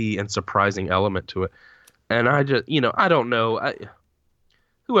fancy and surprising element to it. And I just, I don't know.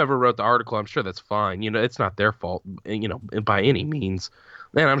 Whoever wrote the article, I'm sure that's fine. It's not their fault, by any means.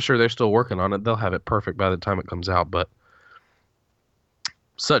 And I'm sure they're still working on it. They'll have it perfect by the time it comes out. But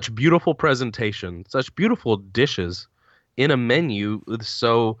such beautiful presentation, such beautiful dishes in a menu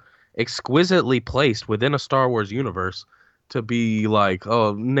so exquisitely placed within a Star Wars universe to be like,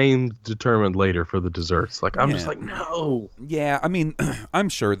 oh, names determined later for the desserts. Like, I'm just like, no. Yeah, I mean, I'm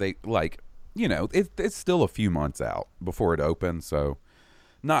sure they, it's still a few months out before it opens, so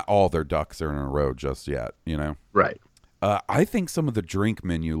not all their ducks are in a row just yet, Right. I think some of the drink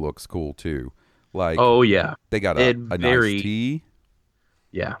menu looks cool, too. Like, oh, yeah. They got a nice tea.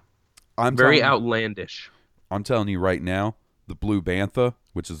 Yeah. I'm very outlandish. I'm telling you right now, the Blue Bantha,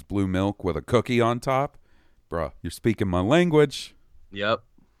 which is blue milk with a cookie on top, bruh, you're speaking my language. Yep.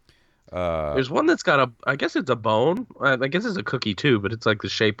 There's one that's got I guess it's a bone. I guess it's a cookie too, but it's like the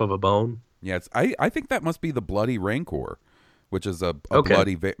shape of a bone. Yeah, I think that must be the Bloody Rancor, which is a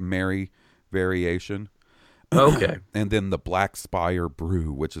Bloody Mary variation. Okay. And then the Black Spire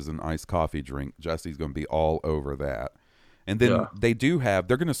Brew, which is an iced coffee drink. Jesse's going to be all over that. And then they're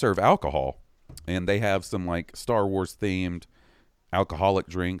going to serve alcohol, and they have some like Star Wars themed alcoholic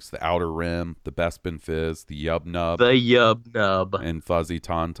drinks, the Outer Rim, the Bespin Fizz, the Yub Nub, The Yub Nub. and Fuzzy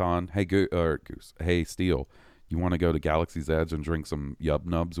Tauntaun. Hey, Goose. Hey, Steel, you want to go to Galaxy's Edge and drink some Yub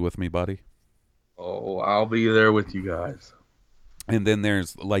Nubs with me, buddy? Oh, I'll be there with you guys. And then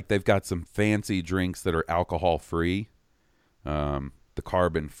there's, like, they've got some fancy drinks that are alcohol-free. The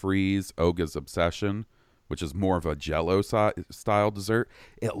Carbon Freeze, Oga's Obsession, which is more of a Jell-O style dessert.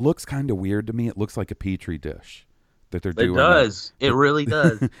 It looks kind of weird to me. It looks like a Petri dish that they're doing. It does. It really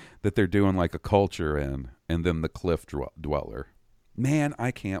does. That they're doing like a culture in, and then the Cliff Dweller. Man,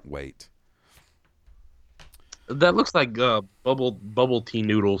 I can't wait. That looks like bubble tea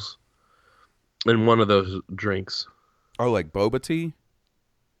noodles in one of those drinks. Oh, like boba tea?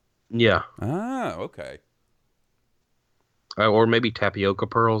 Yeah. Ah, okay. Or maybe tapioca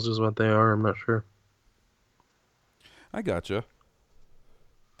pearls is what they are. I'm not sure. I gotcha.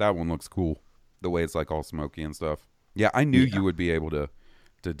 That one looks cool. The way it's like all smoky and stuff. Yeah, I knew you would be able to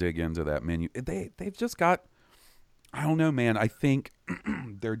dig into that menu. They've just got, I don't know, man. I think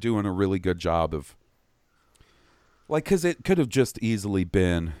they're doing a really good job of, like, because it could have just easily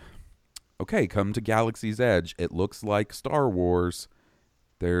been, okay, come to Galaxy's Edge. It looks like Star Wars.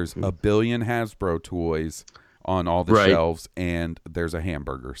 There's a billion Hasbro toys on all the shelves, and there's a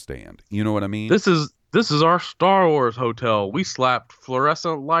hamburger stand. You know what I mean? This is our Star Wars hotel. We slapped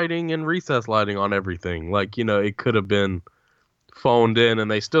fluorescent lighting and recess lighting on everything. Like, you know, it could have been phoned in,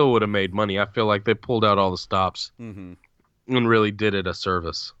 and they still would have made money. I feel like they pulled out all the stops and really did it a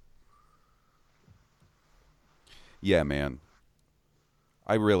service. Yeah, man.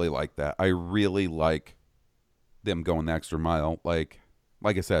 I really like that. I really like them going the extra mile.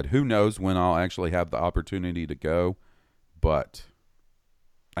 Like I said, who knows when I'll actually have the opportunity to go, but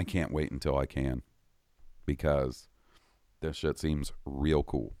I can't wait until I can, because this shit seems real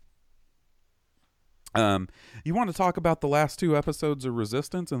cool. You want to talk about the last 2 episodes of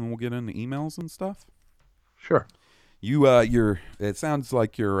Resistance, and then we'll get into emails and stuff? Sure. It sounds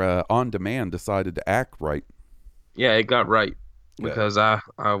like your On Demand decided to act right. Yeah, it got right. Because I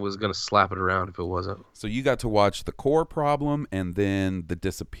was going to slap it around if it wasn't. So you got to watch The Core Problem and then The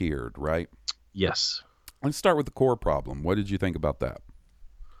Disappeared, right? Yes. Let's start with The Core Problem. What did you think about that?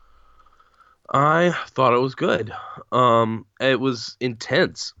 I thought it was good. It was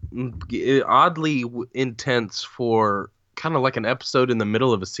intense. Oddly intense for kind of like an episode in the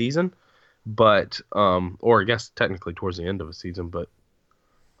middle of a season. But, or I guess technically towards the end of a season, but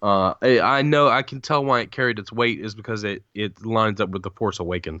I know I can tell why it carried its weight is because it lines up with The Force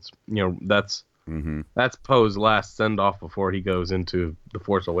Awakens. You know, that's Poe's last send off before he goes into The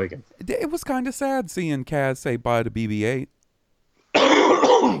Force Awakens. It was kind of sad seeing Kaz say bye to BB-8.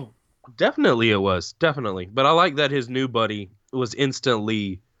 Definitely it was, definitely. But I like that his new buddy was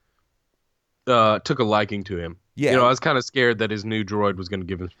instantly took a liking to him. Yeah, you know, I was kind of scared that his new droid was going to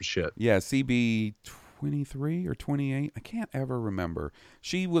give him some shit. Yeah, CB-23 or 28, I can't ever remember.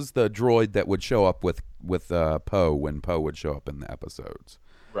 She was the droid that would show up with Poe when Poe would show up in the episodes.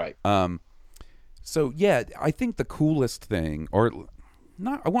 Right. So yeah, I think the coolest thing, or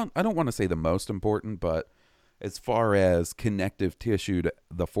not, I don't want to say the most important, but as far as connective tissue to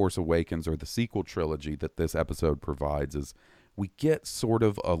The Force Awakens or the sequel trilogy that this episode provides, is we get sort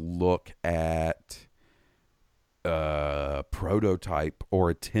of a look at prototype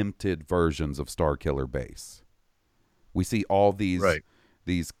or attempted versions of Starkiller Base. We see all these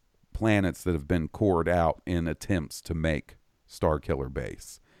planets that have been cored out in attempts to make Starkiller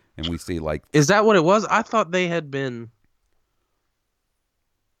Base, and we see like, is that what it was? I thought they had been.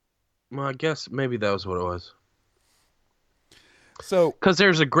 Well, I guess maybe that was what it was. So, because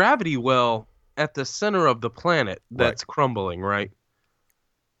there's a gravity well at the center of the planet that's crumbling, right?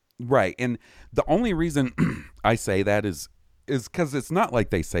 Right, and the only reason I say that is because it's not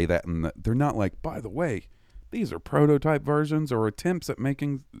like they say that, and they're not like, by the way, these are prototype versions or attempts at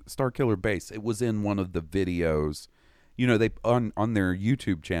making Starkiller Base. It was in one of the videos. You know, they on their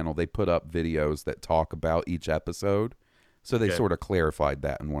YouTube channel, they put up videos that talk about each episode. So they sort of clarified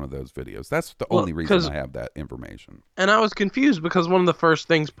that in one of those videos. That's the only reason I have that information. And I was confused because one of the first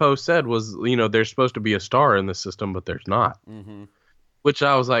things Poe said was, you know, there's supposed to be a star in the system, but there's not. Mm-hmm. Which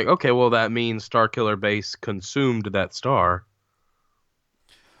I was like, okay, well, that means Starkiller Base consumed that star.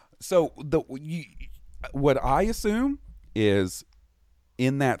 So what I assume is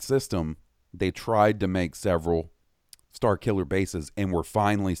in that system, they tried to make several Starkiller Bases and were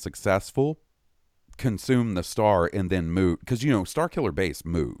finally successful, consume the star, and then move. Because, you know, Starkiller Base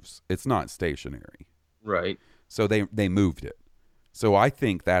moves. It's not stationary. Right. So they moved it. So I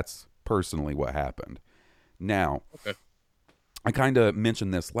think that's personally what happened. Now, I kind of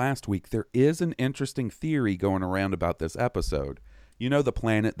mentioned this last week. There is an interesting theory going around about this episode You know the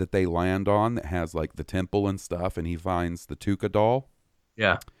planet that they land on that has like the temple and stuff, and he finds the Tuca doll?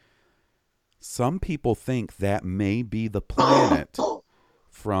 Yeah. Some people think that may be the planet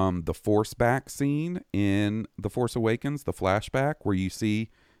from the Force back scene in The Force Awakens, the flashback, where you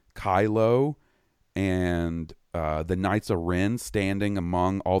see Kylo and the Knights of Ren standing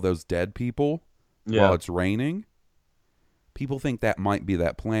among all those dead people while it's raining. People think that might be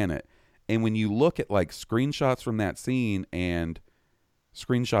that planet. And when you look at like screenshots from that scene and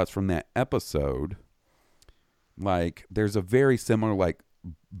screenshots from that episode, like there's a very similar, like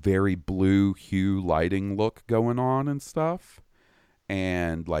very blue hue lighting look going on and stuff.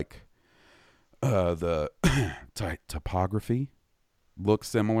 And like the topography looks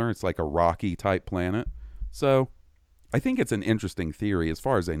similar. It's like a rocky type planet. So I think it's an interesting theory. As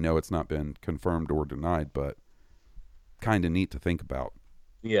far as I know, it's not been confirmed or denied, but kind of neat to think about.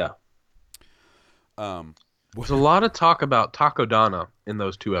 Yeah. There's a lot of talk about Takodana in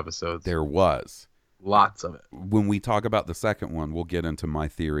those 2 episodes. There was. Lots of it. When we talk about the second one, we'll get into my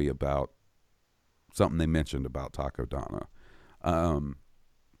theory about something they mentioned about Takodana.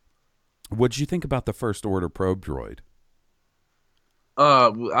 What'd you think about the First Order probe droid?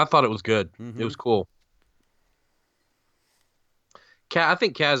 I thought it was good. Mm-hmm. It was cool. I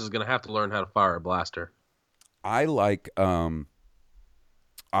think Kaz is going to have to learn how to fire a blaster. I like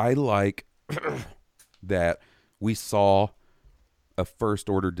that we saw a First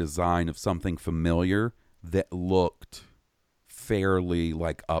Order design of something familiar that looked fairly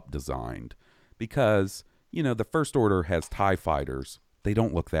like up designed, because you know the First Order has TIE fighters. They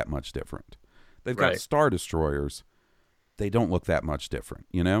don't look that much different. They've got Star Destroyers. They don't look that much different,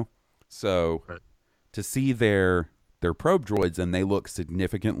 you know? So to see their probe droids, and they look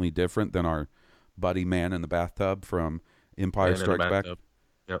significantly different than our buddy man in the bathtub from Empire Strikes Back.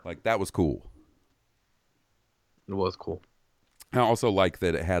 Yep. Like, that was cool. It was cool. I also like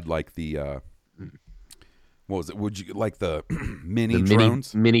that it had like the what was it? Would you like the mini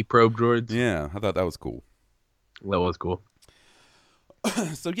drones? Mini probe droids. Yeah, I thought that was cool. That was cool.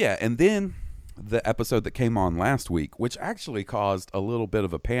 So yeah, and then the episode that came on last week, which actually caused a little bit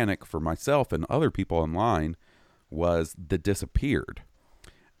of a panic for myself and other people online, was The Disappeared.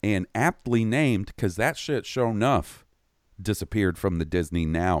 And aptly named, because that shit sure enough disappeared from the Disney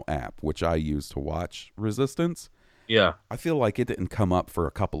Now app, which I use to watch Resistance. Yeah. I feel like it didn't come up for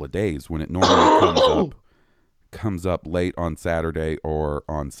a couple of days when it normally comes up late on Saturday or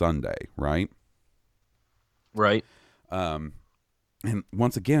on Sunday, right? Right. And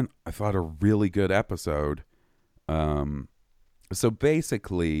once again, I thought a really good episode. So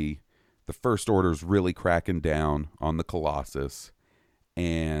basically, the First Order's really cracking down on the Colossus,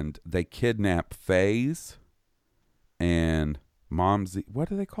 and they kidnap Phase and Mom Z. What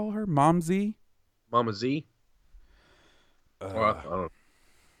do they call her? Mom Z? Mama Z? Or I don't know.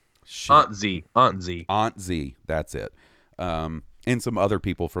 Shit. Aunt Z. Aunt Z. Aunt Z, that's it. And some other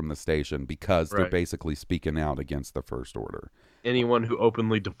people from the station, because they're basically speaking out against the First Order. Anyone who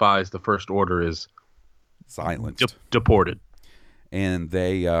openly defies the First Order is silenced, deported. And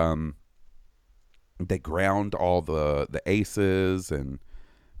they ground all the aces and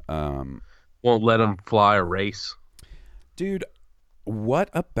won't let them fly a race. Dude, what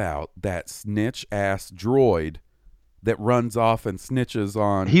about that snitch ass droid that runs off and snitches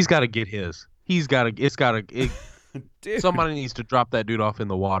on? He's got to get his. Somebody needs to drop that dude off in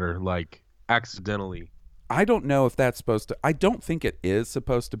the water, like, accidentally. I don't know if that's supposed to... I don't think it is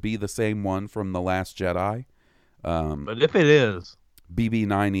supposed to be the same one from The Last Jedi. But if it is...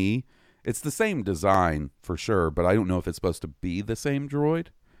 BB-9E. It's the same design, for sure, but I don't know if it's supposed to be the same droid.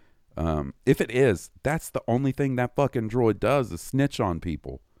 If it is, that's the only thing that fucking droid does is snitch on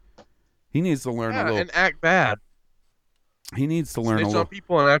people. He needs to learn a little... and act bad. He needs to learn snitch on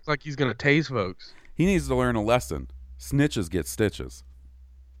people and act like he's going to tase folks. He needs to learn a lesson. Snitches get stitches.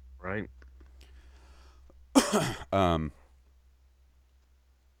 Right.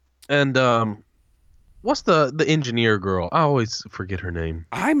 What's the engineer girl? I always forget her name.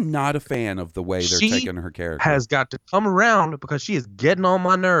 I'm not a fan of the way they're taking her character. Has got to come around because she is getting on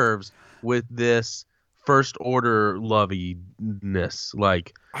my nerves with this First Order loviness.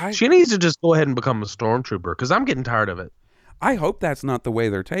 Like, she needs to just go ahead and become a stormtrooper, because I'm getting tired of it. I hope that's not the way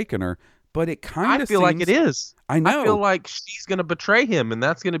they're taking her, but it kind of feel like it is. I know. I feel like she's going to betray him, and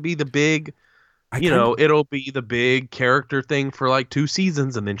that's going to be the big... it'll be the big character thing for like 2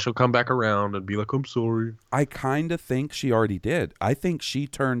 seasons, and then she'll come back around and be like, I'm sorry. I kind of think she already did. I think she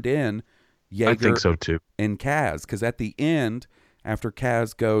turned in Yeager I think so too. And Kaz, because at the end, after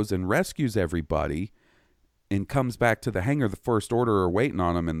Kaz goes and rescues everybody and comes back to the hangar, the First Order are waiting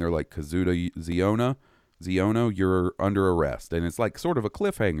on him, and they're like, Kazuda Ziona, Ziono, you're under arrest. And it's like sort of a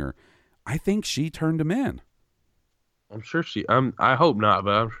cliffhanger. I think she turned him in. I'm sure I hope not,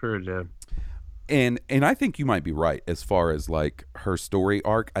 but I'm sure it did. And I think you might be right as far as like her story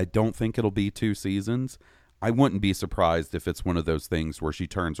arc. I don't think it'll be 2 seasons. I wouldn't be surprised if it's one of those things where she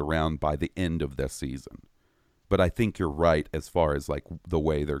turns around by the end of this season. But I think you're right as far as like the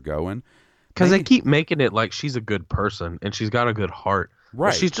way they're going. Because they keep making it like she's a good person and she's got a good heart. Right.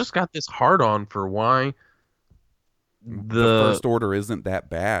 But she's just got this hard on for why the First Order isn't that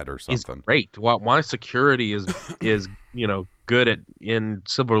bad or something. It's great. Why security is good in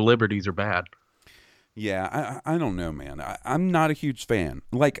civil liberties are bad. Yeah, I don't know, man. I'm not a huge fan.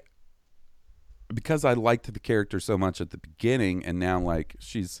 Like, because I liked the character so much at the beginning, and now like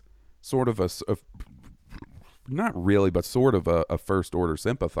she's sort of not really, but sort of a First Order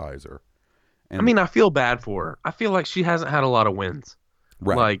sympathizer. And, I mean, I feel bad for her. I feel like she hasn't had a lot of wins.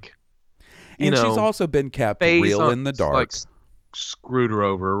 Right. Like, and she's also been kept real in the dark. Like, screwed her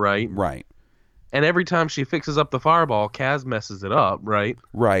over, right? Right. And every time she fixes up the fireball, Kaz messes it up, right?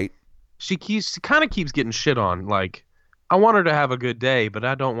 Right. She kind of keeps getting shit on. Like, I want her to have a good day, but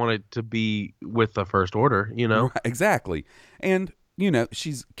I don't want it to be with the First Order, you know? Right, exactly. And,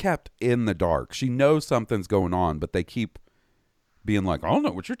 she's kept in the dark. She knows something's going on, but they keep being like, I don't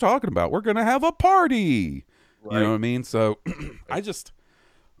know what you're talking about. We're going to have a party. Right. You know what I mean? So I just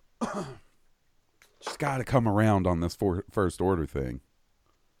got to come around on this First Order thing.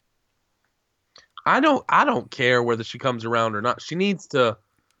 I don't care whether she comes around or not. She needs to,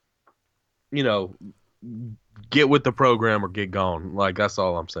 get with the program or get gone. Like, that's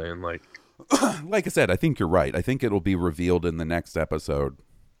all I'm saying. Like I said, I think you're right. I think it'll be revealed in the next episode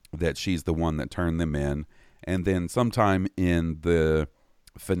that she's the one that turned them in. And then sometime in the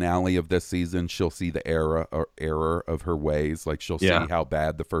finale of this season, she'll see the error of her ways. Like, she'll see how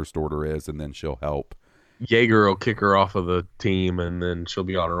bad the First Order is, and then she'll help. Jaeger will kick her off of the team, and then she'll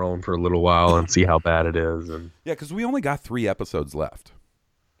be on her own for a little while and see how bad it is. And yeah, because we only got 3 episodes left.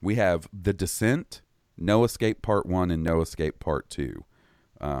 We have The Descent, No Escape Part 1, and No Escape Part 2.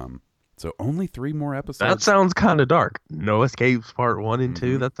 So only 3 more episodes. That sounds kind of dark. No Escapes Part 1 and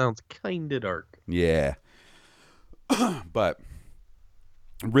 2. That sounds kind of dark. Yeah. But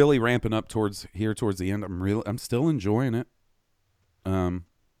really ramping up towards the end. I'm still enjoying it.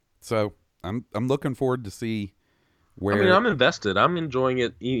 So I'm looking forward to see where. I mean, I'm invested. I'm enjoying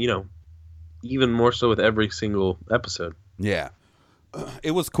it. Even more so with every single episode. Yeah,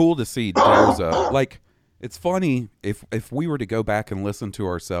 it was cool to see Doza. Like, it's funny if we were to go back and listen to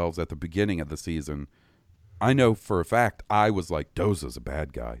ourselves at the beginning of the season. I know for a fact I was like, Doza's a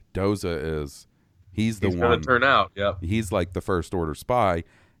bad guy. Doza is. He's one. He's going to turn out, yep. He's like the First Order spy.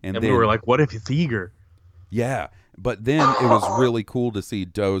 And then, we were like, what if it's Yeager? Yeah. But then it was really cool to see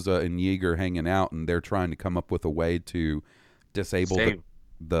Doza and Yeager hanging out, and they're trying to come up with a way to disable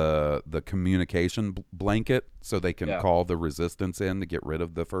the communication blanket so they can call the Resistance in to get rid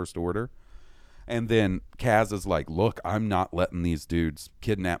of the First Order. And then Kaz is like, look, I'm not letting these dudes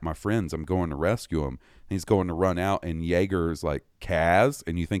kidnap my friends. I'm going to rescue them. And he's going to run out, and Yeager is like, Kaz?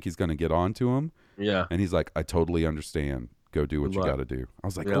 And you think he's going to get on to him? Yeah. And he's like, I totally understand. Go do what you got to do. I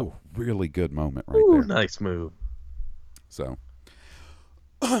was like, oh, really good moment right there. Nice move. So,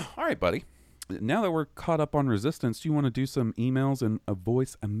 all right, buddy. Now that we're caught up on Resistance, do you want to do some emails and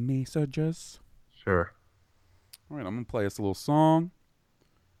voice messages? Sure. All right, I'm going to play us a little song.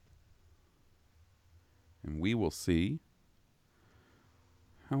 And we will see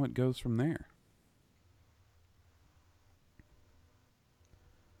how it goes from there.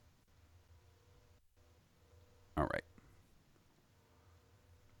 All right.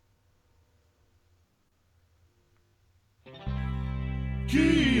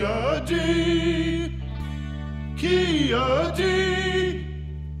 Kia D, Kia D,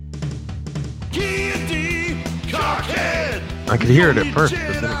 Kia D, cockhead. I could hear it at first,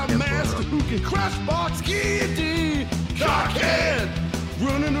 but then it canceled. Who can crash box Kia D, cockhead,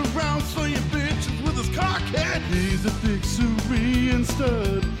 running around slaying bitches with his cockhead. He's a big Syrian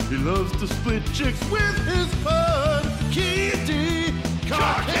stud. He loves to split chicks with his bud. Kia D,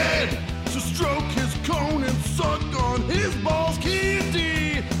 cockhead, so stroke his cone and suck on his balls. Kia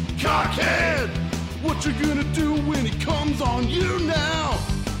D, cockhead, what you gonna do when he comes on you now?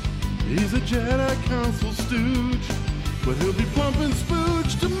 He's a Jedi Council stooge, but he'll be pumping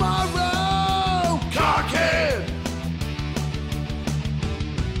spooge tomorrow. Cockhead,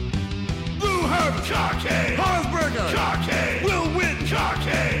 Blue Herbert, cockhead, Harsberger, cockhead, Will Witten,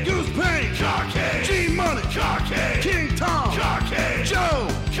 cockhead, Goose Payne, cockhead, G Money, cockhead, King Tom, cockhead, Joe,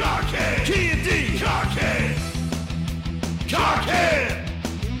 cockhead, Kia D, cockhead, cockhead.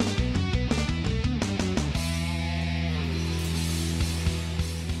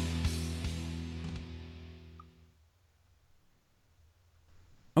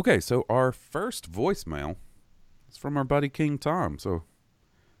 Okay, so our first voicemail is from our buddy King Tom. So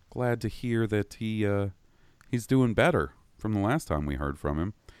glad to hear that he's doing better from the last time we heard from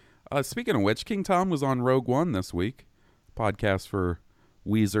him. Speaking of which, King Tom was on Rogue One this week, podcast for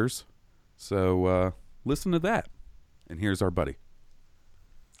Weezers. So listen to that. And here's our buddy.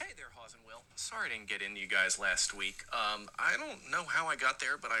 Hey there, Hawes and Will. Sorry I didn't get into you guys last week. I don't know how I got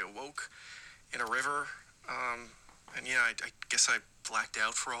there, but I awoke in a river. And yeah, I guess I blacked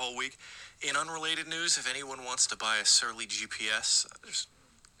out for a whole week. In unrelated news, if anyone wants to buy a Surly GPS, just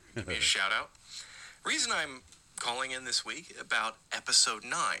give me a shout out. Reason I'm calling in this week about episode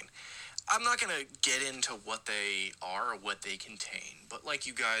 9. I'm not going to get into what they are or what they contain, but like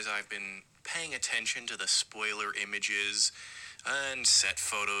you guys, I've been paying attention to the spoiler images and set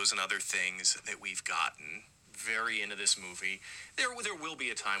photos and other things that we've gotten very into this movie. There will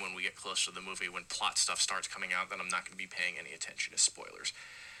be a time when we get close to the movie when plot stuff starts coming out that I'm not going to be paying any attention to spoilers.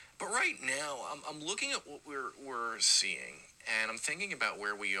 But right now, I'm looking at what we're seeing, and I'm thinking about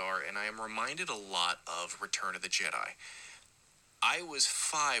where we are, and I am reminded a lot of Return of the Jedi. I was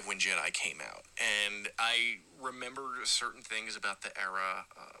 5 when Jedi came out, and I remember certain things about the era.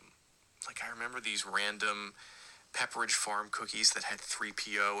 Like, I remember these random Pepperidge Farm cookies that had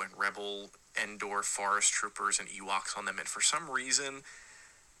 3PO and Rebel Endor Forest Troopers and Ewoks on them, and for some reason,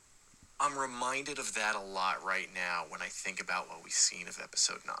 I'm reminded of that a lot right now when I think about what we've seen of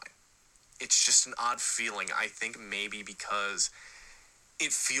Episode 9. It's just an odd feeling. I think maybe because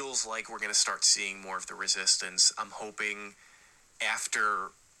it feels like we're going to start seeing more of the Resistance. I'm hoping after,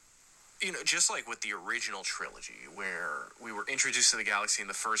 just like with the original trilogy, where we were introduced to the galaxy in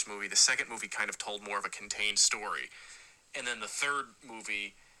the first movie, the second movie kind of told more of a contained story. And then the third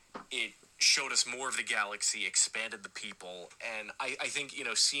movie, it showed us more of the galaxy, expanded the people, and I think,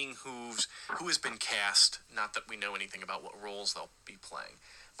 seeing who has been cast, not that we know anything about what roles they'll be playing,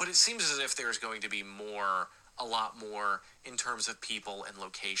 but it seems as if there's going to be a lot more in terms of people and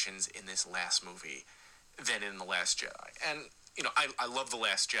locations in this last movie than in The Last Jedi. And, I love The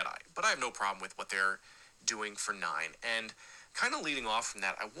Last Jedi, but I have no problem with what they're doing for 9. And kind of leading off from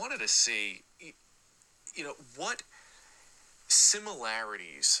that, I wanted to see, what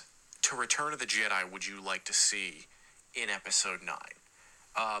similarities to Return of the Jedi would you like to see in Episode 9?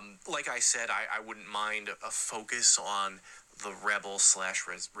 Like I said, I wouldn't mind a focus on the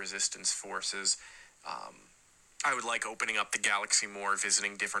Rebel/Resistance forces. I would like opening up the galaxy more,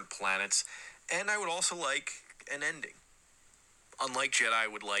 visiting different planets, and I would also like an ending. Unlike Jedi, I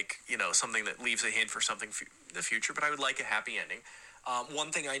would like, something that leaves a hint for something in the future, but I would like a happy ending.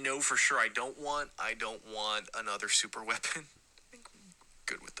 One thing I know for sure I don't want another super weapon. I think I'm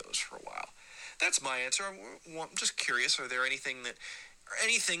good with those for a while. That's my answer. I'm just curious, are there any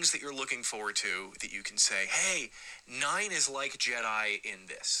things that you're looking forward to that you can say, hey, 9 is like Jedi in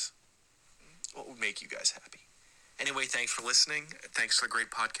this? What would make you guys happy? Anyway, thanks for listening. Thanks for the great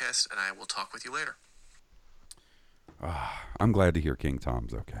podcast, and I will talk with you later. I'm glad to hear King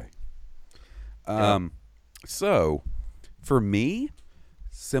Tom's okay. So, for me,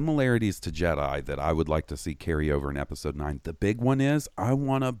 similarities to Jedi that I would like to see carry over in Episode 9. The big one is I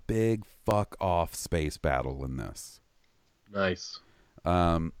want a big fuck-off space battle in this. Nice.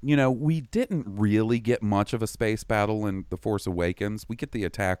 We didn't really get much of a space battle in The Force Awakens. We get the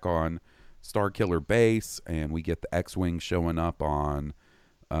attack on Starkiller Base, and we get the X-Wing showing up on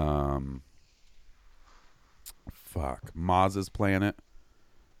Maz's planet.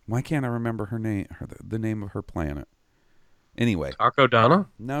 Why can't I remember her name? The name of her planet. Anyway, Takodana?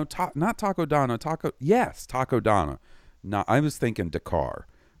 No, not Takodana. Takodana. No, I was thinking Dakar.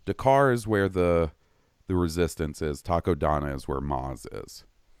 Dakar is where the Resistance is. Takodana is where Maz is.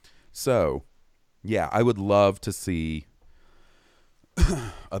 So, yeah, I would love to see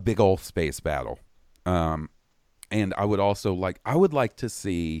a big old space battle. And I would also like to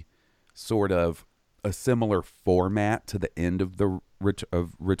see sort of a similar format to the end of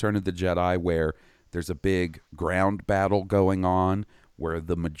Return of the Jedi, where there's a big ground battle going on where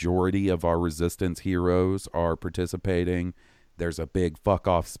the majority of our Resistance heroes are participating. There's a big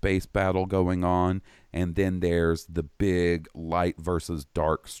fuck-off space battle going on, and then there's the big light versus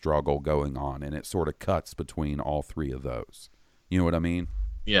dark struggle going on, and it sort of cuts between all three of those. You know what I mean?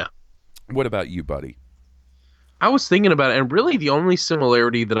 Yeah. What about you, buddy? I was thinking about it, and really the only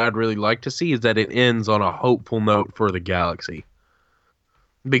similarity that I'd really like to see is that it ends on a hopeful note for the galaxy.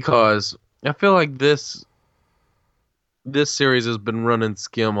 Because I feel like this series has been running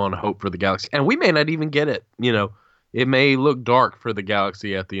skim on hope for the galaxy. And we may not even get it. It may look dark for the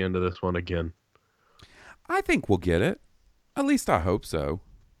galaxy at the end of this one again. I think we'll get it. At least I hope so.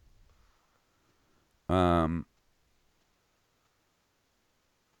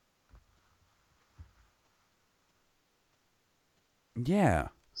 Yeah.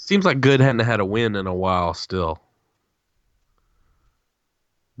 Seems like Good hadn't had a win in a while still.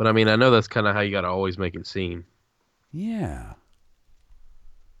 But I mean, I know that's kind of how you got to always make it seem. Yeah.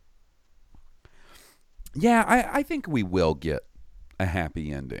 Yeah, I think we will get a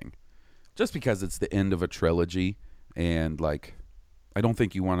happy ending. Just because it's the end of a trilogy, and like, I don't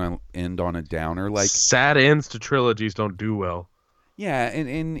think you want to end on a downer. Like, sad ends to trilogies don't do well. yeah,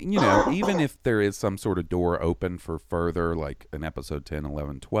 and you know, even if there is some sort of door open for further, like an episode 10,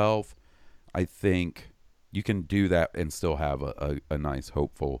 11, 12, I think you can do that and still have a nice,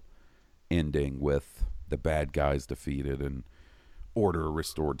 hopeful ending with the bad guys defeated and order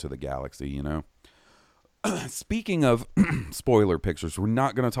restored to the galaxy, you know? Speaking of spoiler pictures, we're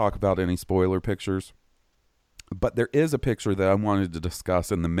not going to talk about any spoiler pictures, but there is a picture that I wanted to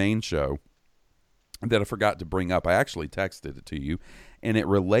discuss in the main show that I forgot to bring up. I actually texted it to you, and it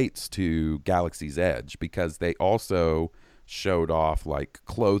relates to Galaxy's Edge because they also showed off like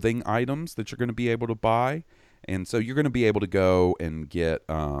clothing items that you're going to be able to buy. And so you're going to be able to go and get,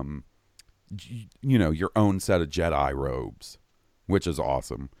 you know, your own set of Jedi robes, which is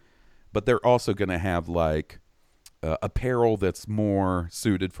awesome. But they're also going to have like apparel that's more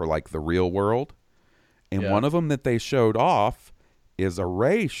suited for like the real world. And one of them that they showed off is a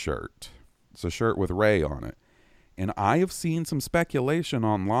Rey shirt. It's a shirt with Rey on it. And I have seen some speculation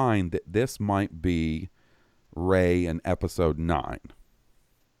online that this might be Rey in episode 9.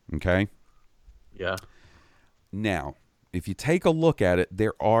 Okay? Yeah. Now, if you take a look at it,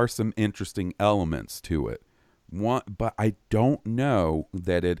 there are some interesting elements to it. One, but I don't know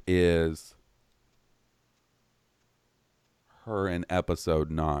that it is her in episode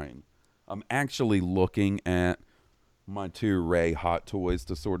 9. I'm actually looking at my 2 Rey Hot Toys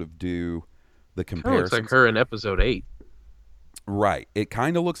to sort of do the comparison. Looks like her in episode 8. Right. It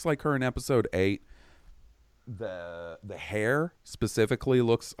kind of looks like her in episode 8. The hair specifically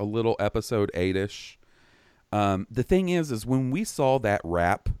looks a little episode 8-ish. The thing is when we saw that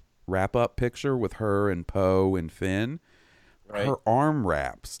wrap up picture with her and Poe and Finn, right, her arm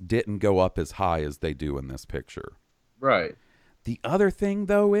wraps didn't go up as high as they do in this picture. Right. The other thing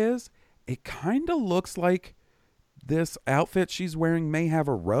though is it kind of looks like this outfit she's wearing may have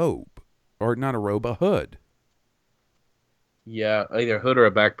a robe, or not a robe, a hood. Yeah, either a hood or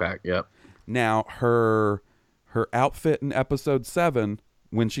a backpack. Yep. Now her outfit in episode 7,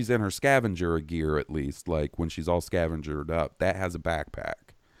 when she's in her scavenger gear, at least, like when she's all scavengered up, that has a backpack.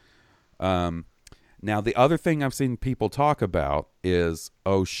 Now the other thing I've seen people talk about is,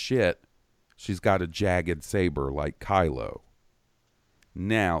 oh shit, she's got a jagged saber like Kylo.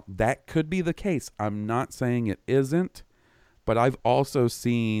 Now that could be the case. I'm not saying it isn't, but I've also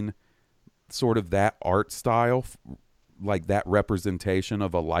seen sort of that art style, like that representation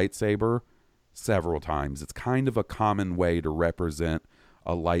of a lightsaber several times. It's kind of a common way to represent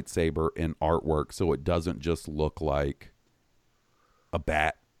a lightsaber in artwork, so it doesn't just look like a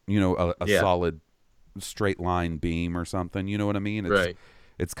bat, you know, a solid straight line beam or something. You know what I mean? Right.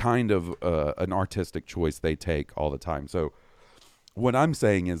 It's kind of an artistic choice they take all the time. So what I'm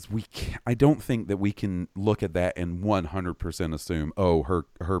saying is I don't think that we can look at that and 100% assume, oh,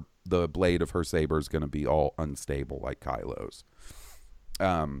 the blade of her saber is going to be all unstable like Kylo's.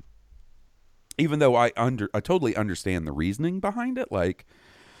 Even though I totally understand the reasoning behind it, like,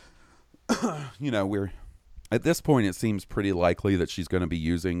 you know, at this point it seems pretty likely that she's going to be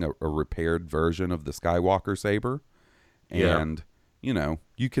using a repaired version of the Skywalker saber, and you know,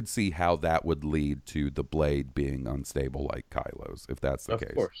 you could see how that would lead to the blade being unstable like Kylo's, if that's the case.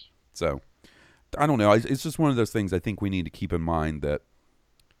 Of course. So I don't know. It's just one of those things I think we need to keep in mind, that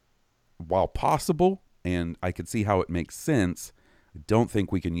while possible, and I could see how it makes sense, I don't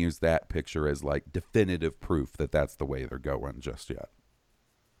think we can use that picture as like definitive proof that that's the way they're going just yet.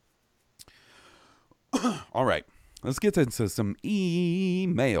 All right, let's get into some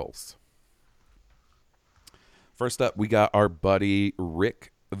emails. First up, we got our buddy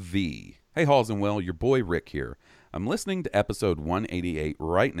Rick V. Hey, Halls and Will, your boy Rick here. I'm listening to episode 188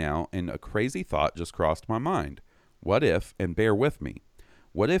 right now, and a crazy thought just crossed my mind. What if, and bear with me,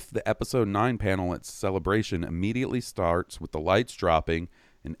 what if the episode 9 panel at Celebration immediately starts with the lights dropping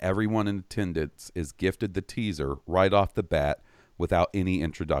and everyone in attendance is gifted the teaser right off the bat without any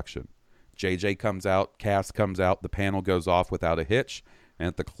introduction? JJ comes out, Cass comes out, the panel goes off without a hitch, and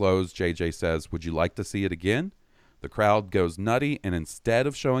at the close, JJ says, "Would you like to see it again?" The crowd goes nutty, and instead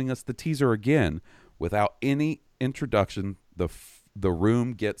of showing us the teaser again without any introduction, the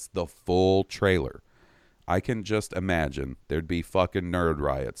room gets the full trailer. I can just imagine there'd be fucking nerd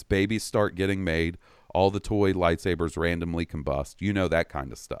riots. Babies start getting made. All the toy lightsabers randomly combust. You know, that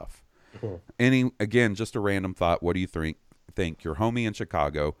kind of stuff. Cool. Again, just a random thought. What do you think? think your homie in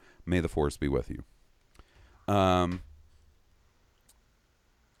Chicago. May the force be with you. I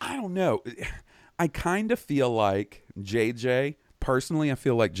don't know. I kind of feel like JJ, personally, I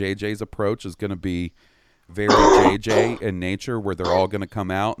feel like JJ's approach is going to be very JJ in nature, where they're all going to come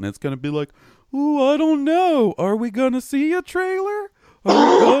out and it's going to be like, ooh, I don't know. Are we going to see a trailer?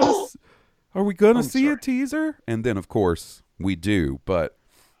 Are we going to see a teaser? And then, of course, we do. But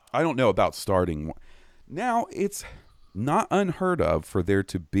I don't know about starting. Now, it's not unheard of for there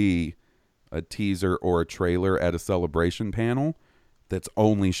to be a teaser or a trailer at a Celebration panel that's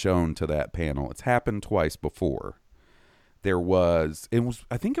only shown to that panel. It's happened twice before. I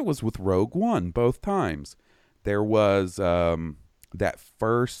think it was with Rogue One both times. There was that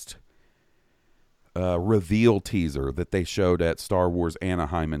first reveal teaser that they showed at Star Wars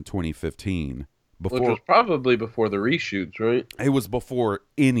Anaheim in 2015. Which was probably before the reshoots, right? It was before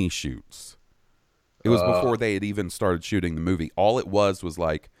any shoots. It was before they had even started shooting the movie. All it was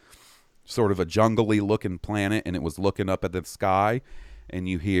like sort of a jungly looking planet, and it was looking up at the sky, and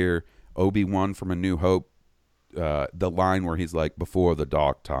you hear Obi-Wan from A New Hope, the line where he's like, before the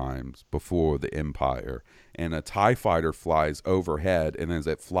dark times, before the Empire, and a TIE fighter flies overhead, and as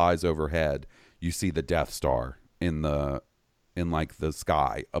it flies overhead, you see the Death Star in like the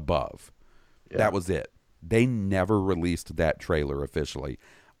sky above. Yeah. That was it. They never released that trailer officially.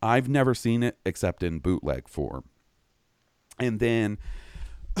 I've never seen it except in bootleg form. And then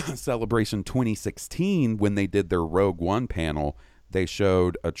Celebration 2016, when they did their Rogue One panel, they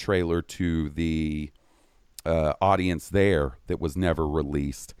showed a trailer to the audience there that was never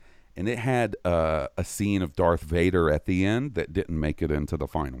released. And it had a scene of Darth Vader at the end that didn't make it into the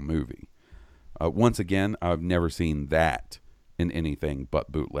final movie. Once again, I've never seen that in anything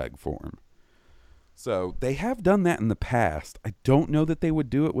but bootleg form. So they have done that in the past. I don't know that they would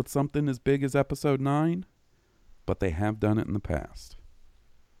do it with something as big as Episode 9, but they have done it in the past.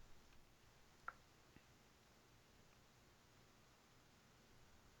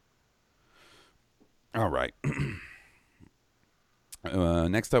 All right.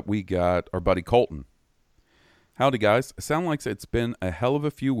 Next up, we got our buddy Colton. Howdy, guys. Sound like it's been a hell of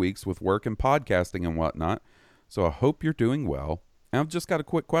a few weeks with work and podcasting and whatnot, so I hope you're doing well. And I've just got a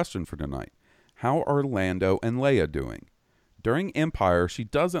quick question for tonight. How are Lando and Leia doing? During Empire, she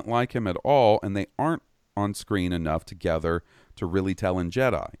doesn't like him at all, and they aren't on screen enough together to really tell in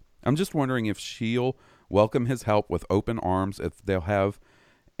Jedi. I'm just wondering if she'll welcome his help with open arms, if they'll have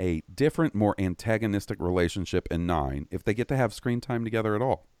a different, more antagonistic relationship in 9, if they get to have screen time together at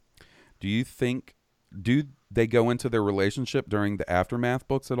all. Do they go into their relationship during the Aftermath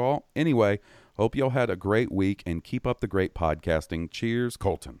books at all? Anyway, hope y'all had a great week and keep up the great podcasting. Cheers,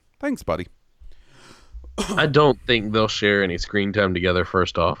 Colton. Thanks, buddy. I don't think they'll share any screen time together,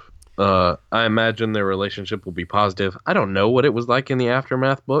 first off. I imagine their relationship will be positive. I don't know what it was like in the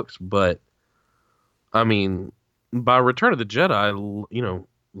Aftermath books, but, I mean, by Return of the Jedi, you know,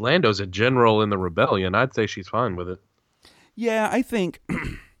 Lando's a general in the rebellion. I'd say she's fine with it. Yeah, I think...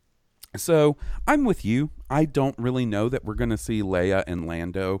 So, I'm with you. I don't really know that we're going to see Leia and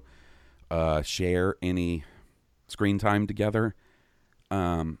Lando share any screen time together.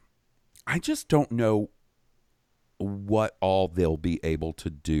 I just don't know what all they'll be able to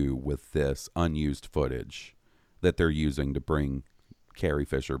do with this unused footage that they're using to bring Carrie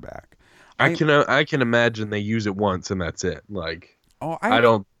Fisher back. I can imagine they use it once and that's it. Like,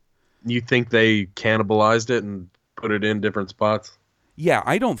 you think they cannibalized it and put it in different spots? Yeah,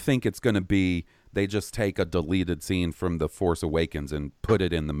 I don't think it's going to be they just take a deleted scene from The Force Awakens and put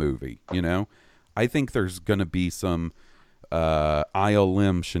it in the movie, you know? I think there's going to be some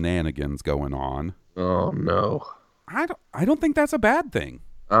ILM shenanigans going on. Oh, no. I don't think that's a bad thing.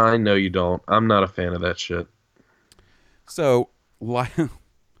 I know you don't. I'm not a fan of that shit. So, what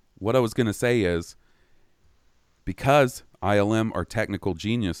I was going to say is, because ILM are technical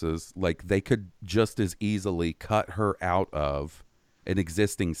geniuses, like, they could just as easily cut her out of an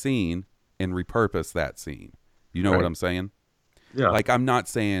existing scene and repurpose that scene. You know what I'm saying? Yeah. Like, I'm not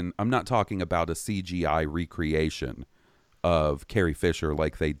talking about a CGI recreation of Carrie Fisher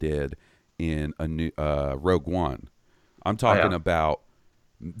like they did in a new Rogue One. I'm talking about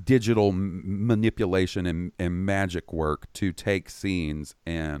digital manipulation and magic work to take scenes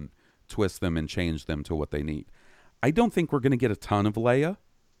and twist them and change them to what they need. I don't think we're going to get a ton of Leia.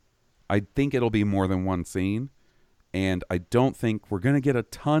 I think it'll be more than one scene. And I don't think we're going to get a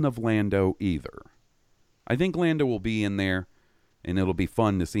ton of Lando either. I think Lando will be in there, and it'll be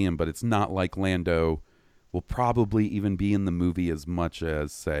fun to see him, but it's not like Lando will probably even be in the movie as much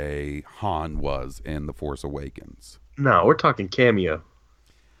as, say, Han was in The Force Awakens. No, we're talking cameo.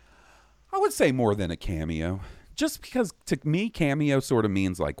 I would say more than a cameo. just because to me cameo sort of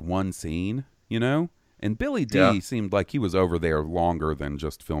means like one scene, you know. And Billy D Yeah. seemed like he was over there longer than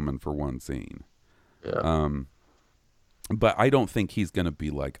just filming for one scene. Yeah. But I don't think he's going to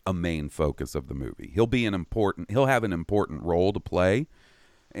be like a main focus of the movie. He'll have an important role to play,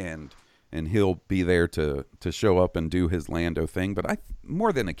 and he'll be there to show up and do his Lando thing. But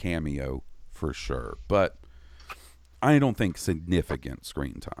more than a cameo for sure. But I don't think significant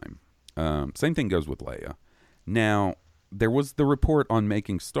screen time. Same thing goes with Leia. Now, there was the report on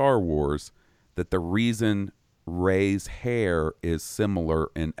Making Star Wars that the reason Rey's hair is similar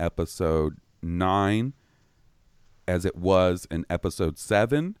in Episode 9 as it was in Episode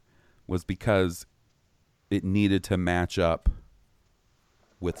 7 was because it needed to match up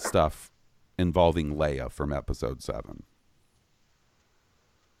with stuff involving Leia from Episode 7.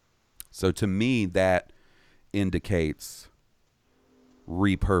 So to me, that indicates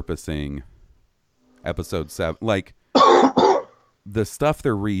repurposing Episode 7. Like, the stuff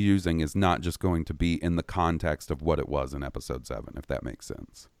they're reusing is not just going to be in the context of what it was in Episode 7, if that makes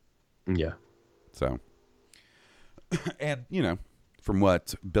sense. Yeah. So, and, you know, from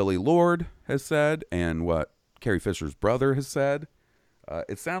what Billy Lord has said and what Carrie Fisher's brother has said,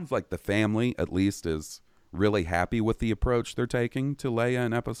 it sounds like the family, at least, is really happy with the approach they're taking to Leia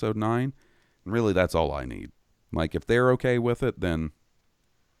in Episode 9. And really, that's all I need. Like, if they're okay with it, then,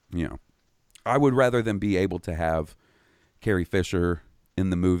 you know, I would rather than be able to have Carrie Fisher in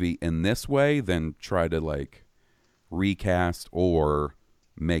the movie in this way than try to, like, recast or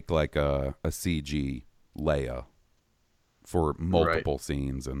make, like, a CG Leia for multiple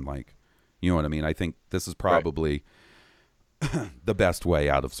scenes and, like, you know what I mean? I think this is probably the best way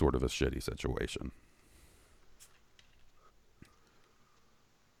out of sort of a shitty situation.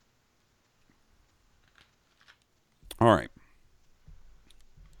 All right.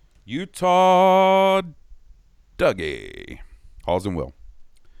 Utah Dougie. Halls and Will.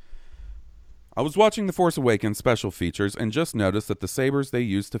 I was watching The Force Awakens special features and just noticed that the sabers they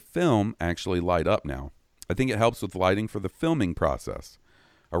use to film actually light up now. I think it helps with lighting for the filming process.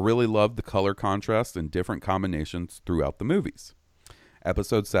 I really love the color contrast and different combinations throughout the movies.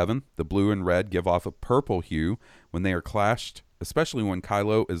 Episode 7, the blue and red give off a purple hue when they are clashed, especially when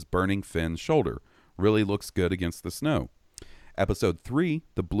Kylo is burning Finn's shoulder. Really looks good against the snow. Episode 3,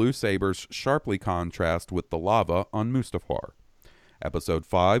 the blue sabers sharply contrast with the lava on Mustafar. Episode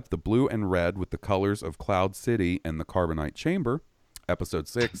 5, the blue and red with the colors of Cloud City and the Carbonite Chamber. Episode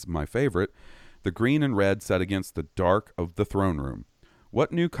 6, my favorite, the green and red set against the dark of the throne room.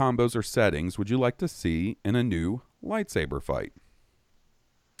 What new combos or settings would you like to see in a new lightsaber fight?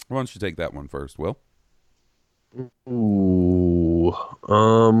 Why don't you take that one first, Will? Ooh.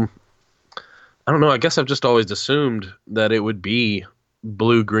 I don't know. I guess I've just always assumed that it would be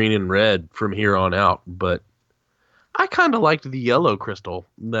blue, green, and red from here on out, but I kind of liked the yellow crystal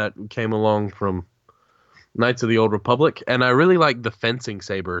that came along from Knights of the Old Republic, and I really like the fencing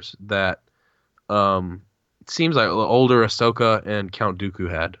sabers that seems like older Ahsoka and Count Dooku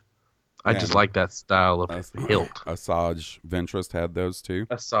had. I just like that style of hilt. Asajj Ventress had those too.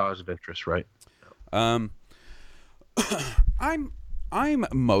 Asajj Ventress, right? I'm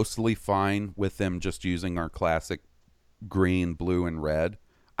mostly fine with them just using our classic green, blue, and red.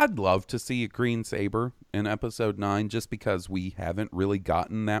 I'd love to see a green saber in Episode 9 just because we haven't really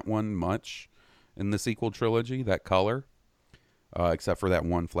gotten that one much in the sequel trilogy, that color, except for that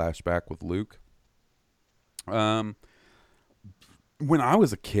one flashback with Luke. When I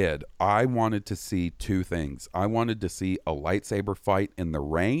was a kid, I wanted to see two things. I wanted to see a lightsaber fight in the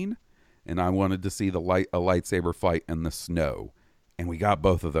rain, and I wanted to see a lightsaber fight in the snow. And we got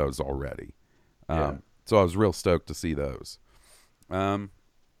both of those already. So I was real stoked to see those.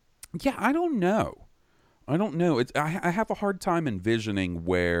 Yeah, I don't know. I have a hard time envisioning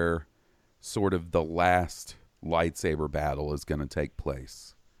where sort of the last lightsaber battle is going to take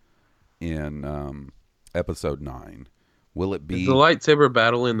place in Episode 9. Will it be the lightsaber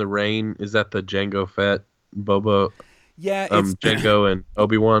battle in the rain? Is that the Jango Fett, Boba? Yeah, it's Jango and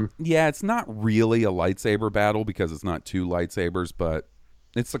Obi-Wan. Yeah, it's not really a lightsaber battle because it's not two lightsabers, but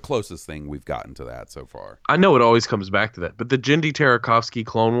it's the closest thing we've gotten to that so far. I know it always comes back to that, but the Jindy Tarakovsky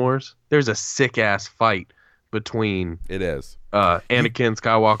Clone Wars, there's a sick-ass fight between Anakin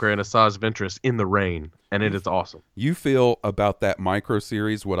Skywalker and Asajj Ventress in the rain, and it is awesome. You feel about that micro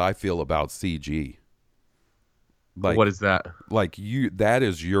series what I feel about CG. Like, what is that? Like that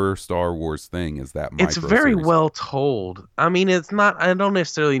is your Star Wars thing, is that micro It's very series. well told. I mean, it's not, I don't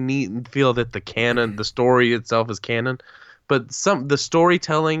necessarily feel that the story itself is canon, but the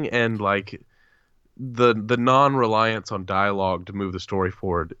storytelling and like the non-reliance on dialogue to move the story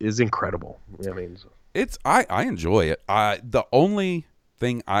forward is incredible. I mean, I enjoy it. The only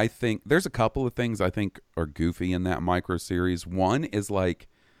thing I think, there's a couple of things I think are goofy in that micro series. One is like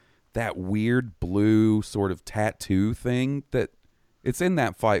that weird blue sort of tattoo thing that it's in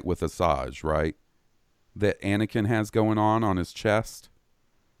that fight with Asajj, right? That Anakin has going on his chest.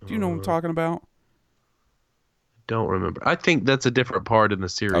 Do you know what I'm talking about? Don't remember. I think that's a different part in the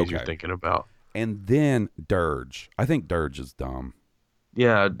series you're Okay. thinking about. And then Dirge. I think Dirge is dumb.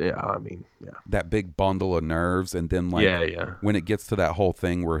 Yeah, I mean, yeah. That big bundle of nerves, and then like Yeah. when it gets to that whole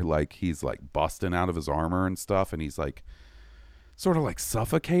thing where like he's like busting out of his armor and stuff, and he's like sort of like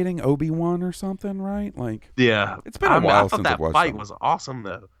suffocating Obi-Wan or something, right? Like Yeah. It's been a while I thought since that I've watched fight them. was awesome,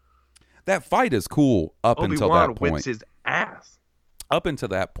 though. That fight is cool up until Obi-Wan that point. whips his ass. Up until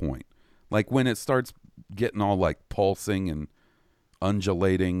that point. Like when it starts getting all like pulsing and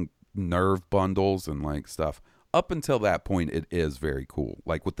undulating nerve bundles and like stuff. Up until that point, it is very cool.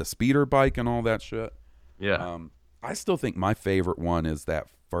 Like with the speeder bike and all that shit. Yeah. I still think my favorite one is that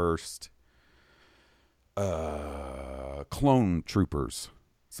first Clone Troopers.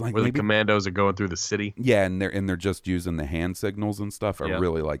 It's like Where the maybe, commandos are going through the city. yeah, and they're just using the hand signals and stuff. I Yeah.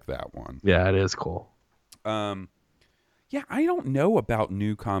 really like that one. Yeah, it is cool. Yeah, I don't know about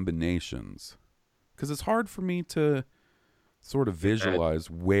new combinations because it's hard for me to sort of visualize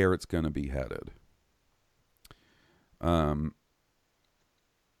where it's going to be headed. I'll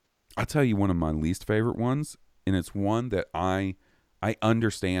tell you one of my least favorite ones, and it's one that I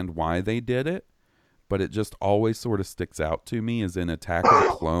understand why they did it, but it just always sort of sticks out to me is in Attack of the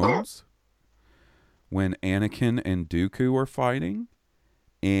Clones when Anakin and Dooku are fighting,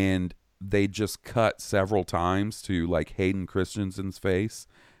 and they just cut several times to like Hayden Christensen's face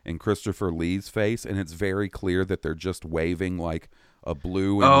and Christopher Lee's face, and it's very clear that they're just waving like a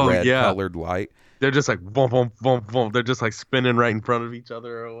blue and red colored light. They're just like boom, boom, boom, boom. They're just like spinning right in front of each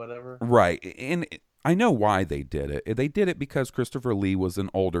other or whatever. Right. And I know why they did it. They did it because Christopher Lee was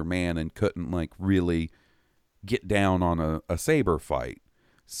an older man and couldn't like really get down on a saber fight.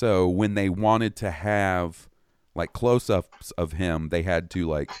 So when they wanted to have like close-ups of him, they had to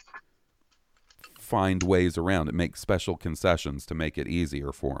like find ways around it, make special concessions to make it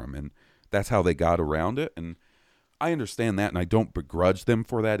easier for him. And that's how they got around it. And I understand that, and I don't begrudge them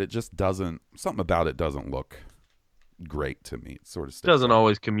for that. It just doesn't, something about it doesn't look great to me. It sort of It doesn't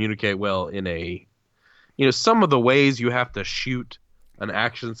always communicate well in a, some of the ways you have to shoot an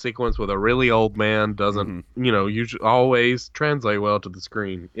action sequence with a really old man doesn't, usually always translate well to the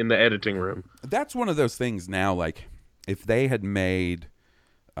screen in the editing room. That's one of those things now, like if they had made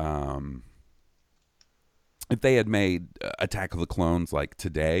Attack of the Clones like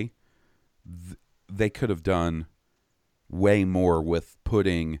today, they could have done way more with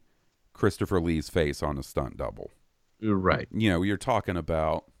putting Christopher Lee's face on a stunt double. Right. You're talking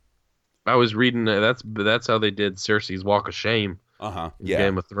about. I was reading that's how they did Cersei's Walk of Shame. In Yeah.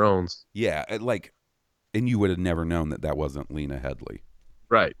 Game of Thrones. Yeah, and you would have never known that wasn't Lena Headey.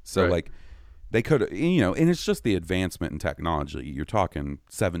 Right. So right. like they could, and it's just the advancement in technology. You're talking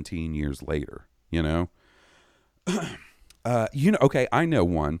 17 years later. Okay, I know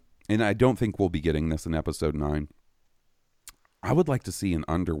one, and I don't think we'll be getting this in episode 9. I would like to see an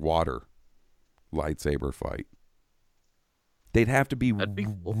underwater lightsaber fight. They'd have to be That'd be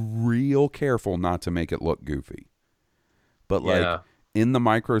cool. real careful not to make it look goofy. But like in the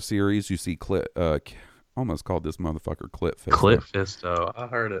micro series, you see almost called this motherfucker Kit Fisto. Kit Fisto. I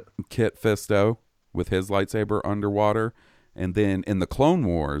heard it. Kit Fisto with his lightsaber underwater. And then in the Clone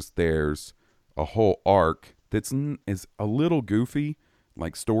Wars, there's a whole arc that's is a little goofy,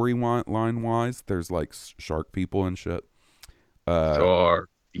 like storyline wise. There's like shark people and shit. Shark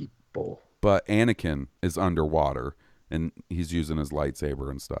people. But Anakin is underwater and he's using his lightsaber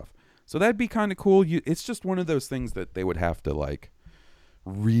and stuff. So that'd be kind of cool. It's just one of those things that they would have to like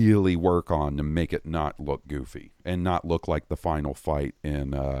really work on to make it not look goofy and not look like the final fight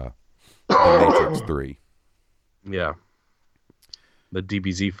in The Matrix 3. Yeah. The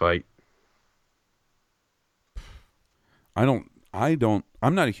DBZ fight. I'm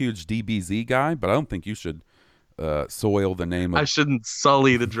not a huge DBZ guy, but I don't think you should soil the name of I shouldn't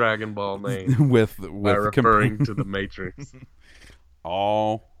sully the Dragon Ball name with by referring to the Matrix.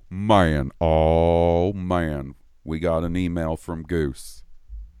 Oh man, we got an email from Goose.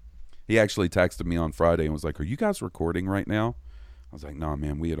 He actually texted me on Friday and was like, "Are you guys recording right now?" I was like, "No,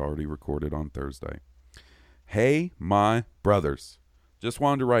 man, we had already recorded on Thursday." Hey, my brothers, just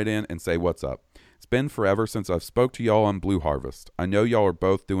wanted to write in and say what's up. It's been forever since I've spoke to y'all on Blue Harvest. I know y'all are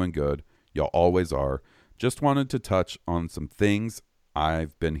both doing good. Y'all always are. Just wanted to touch on some things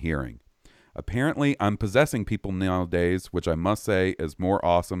I've been hearing. Apparently, I'm possessing people nowadays, which I must say is more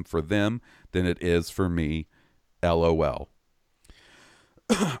awesome for them than it is for me. LOL.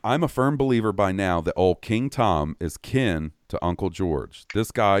 I'm a firm believer by now that old King Tom is kin to Uncle George. This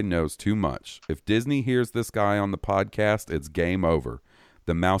guy knows too much. If Disney hears this guy on the podcast, it's game over.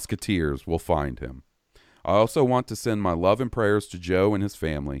 The Mouseketeers will find him. I also want to send my love and prayers to Joe and his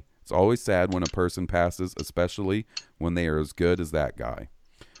family. It's always sad when a person passes, especially when they are as good as that guy.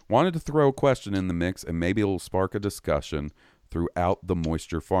 Wanted to throw a question in the mix, and maybe it'll spark a discussion throughout the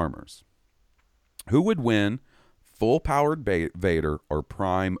Moisture Farmers. Who would win, full-powered Vader or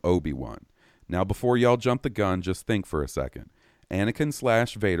prime Obi-Wan? Now, before y'all jump the gun, just think for a second.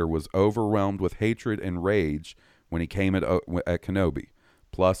 Anakin / Vader was overwhelmed with hatred and rage when he came at Kenobi.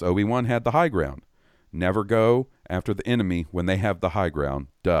 Plus, Obi-Wan had the high ground. Never go after the enemy when they have the high ground.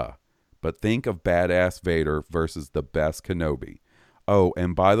 Duh. But think of badass Vader versus the best Kenobi. Oh,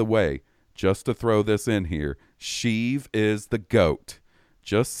 and by the way, just to throw this in here, Sheev is the GOAT.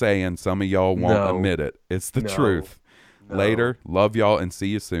 Just saying, some of y'all won't admit it. It's the truth. No. Later, love y'all and see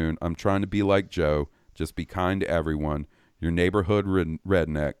you soon. I'm trying to be like Joe. Just be kind to everyone. Your neighborhood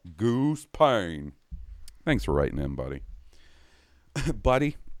redneck, Goose Payne. Thanks for writing in, buddy.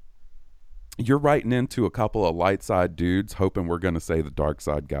 Buddy, you're writing into a couple of light side dudes hoping we're going to say the dark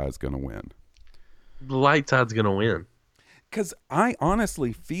side guy's going to win. The light side's going to win. Because I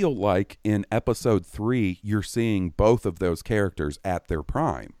honestly feel like in episode 3, you're seeing both of those characters at their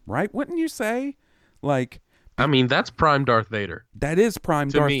prime, right? Wouldn't you say? Like, I mean, that's prime Darth Vader. That is prime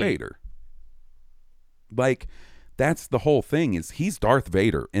Darth Vader. Like, that's the whole thing, is he's Darth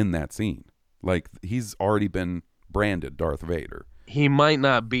Vader in that scene. Like, he's already been branded Darth Vader. He might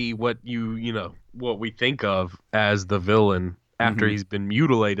not be what what we think of as the villain after he's been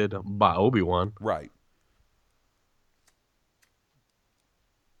mutilated by Obi-Wan. Right.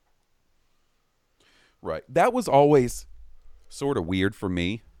 Right. That was always sort of weird for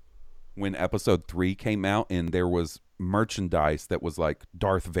me when episode 3 came out and there was merchandise that was like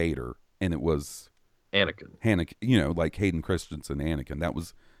Darth Vader and it was Anakin. Like Hayden Christensen Anakin. That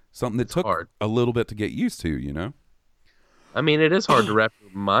was something that took a little bit to get used to, I mean, it is hard to wrap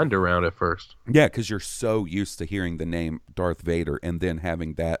your mind around at first. Yeah, because you're so used to hearing the name Darth Vader and then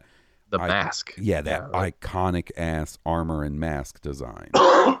having that mask. Yeah, that iconic ass armor and mask design.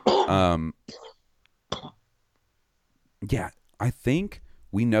 Yeah, I think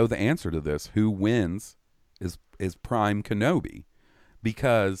we know the answer to this. Who wins is Prime Kenobi.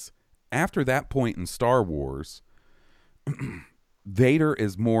 Because after that point in Star Wars, Vader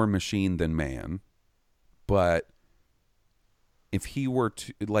is more machine than man. But if he were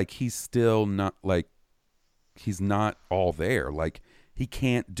to, he's still not, he's not all there. Like, he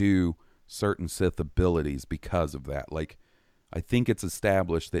can't do certain Sith abilities because of that. Like, I think it's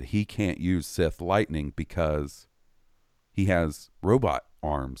established that he can't use Sith lightning because he has robot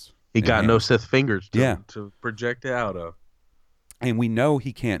arms. He got no Sith fingers to project it out of. And we know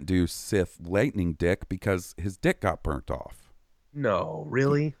he can't do Sith lightning dick because his dick got burnt off. No,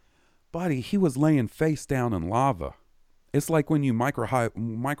 really? Buddy, he was laying face down in lava. It's like when you microwave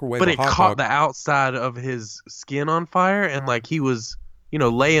but a it hot caught dog. the outside of his skin on fire, and he was,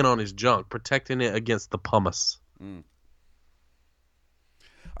 laying on his junk, protecting it against the pumice.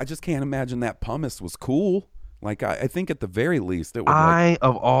 I just can't imagine that pumice was cool. Like, I think at the very least it would.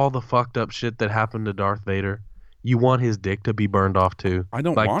 Of all the fucked up shit that happened to Darth Vader, you want his dick to be burned off too. I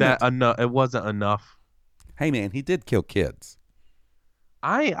don't want that. It wasn't enough. Hey man, he did kill kids.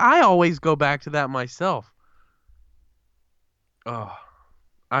 I always go back to that myself. Oh,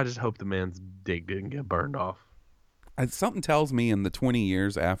 I just hope the man's dick didn't get burned off. Something tells me in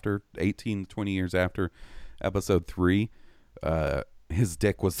the 18 to 20 years after episode 3, his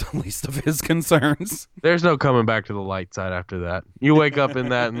dick was the least of his concerns. There's no coming back to the light side after that. You wake up in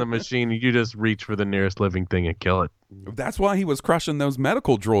the machine, you just reach for the nearest living thing and kill it. That's why he was crushing those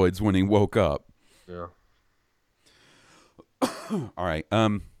medical droids when he woke up. Yeah. All right.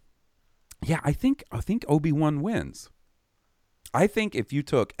 Yeah, I think Obi-Wan wins. I think if you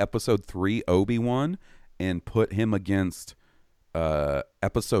took episode 3 Obi-Wan and put him against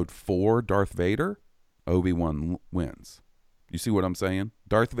episode 4 Darth Vader, Obi-Wan wins. You see what I'm saying?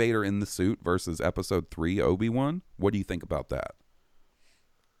 Darth Vader in the suit versus episode 3 Obi-Wan. What do you think about that?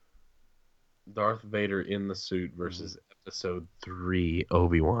 Darth Vader in the suit versus episode 3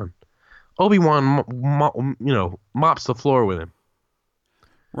 Obi-Wan. Obi-Wan, mops the floor with him.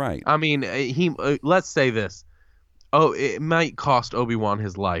 Right. I mean, let's say this. Oh, it might cost Obi-Wan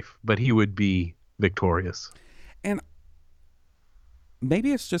his life, but he would be victorious. And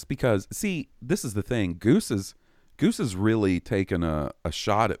maybe it's just because, see, this is the thing. Goose is Goose has really taken a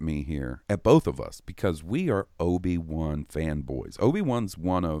shot at me here, at both of us, because we are Obi-Wan fanboys. Obi-Wan's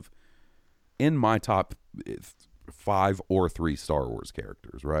one of, in my top 5 or 3 Star Wars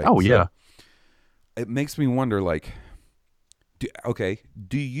characters, right? Oh, yeah. It makes me wonder, like,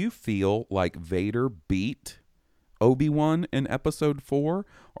 do you feel like Vader beat Obi-Wan in Episode 4?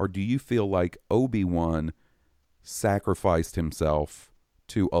 Or do you feel like Obi-Wan sacrificed himself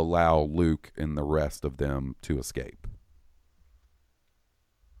to allow Luke and the rest of them to escape?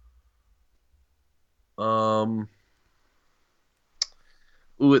 Ooh,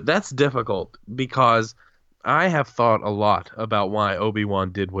 that's difficult because I have thought a lot about why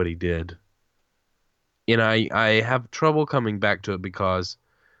Obi-Wan did what he did. And I have trouble coming back to it because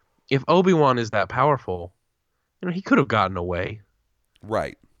if Obi-Wan is that powerful, he could have gotten away.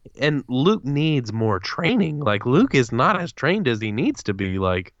 Right. And Luke needs more training. Like, Luke is not as trained as he needs to be.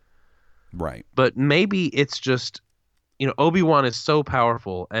 Like, right. But maybe it's just, Obi-Wan is so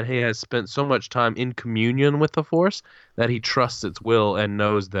powerful and he has spent so much time in communion with the Force that he trusts its will and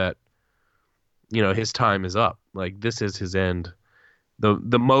knows that, his time is up. Like, this is his end.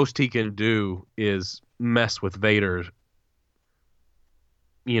 The most he can do is mess with Vader,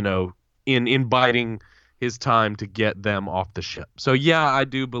 in biding his time to get them off the ship. So yeah, I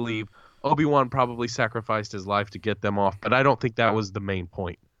do believe Obi-Wan probably sacrificed his life to get them off, but I don't think that was the main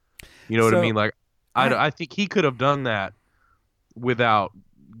point. You know what I mean? Like, I think he could have done that without,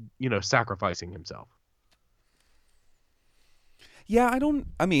 sacrificing himself. Yeah,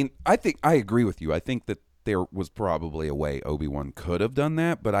 I think I agree with you. I think that there was probably a way Obi-Wan could have done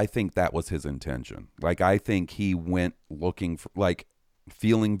that, but I think that was his intention. Like, I think he went looking for, like,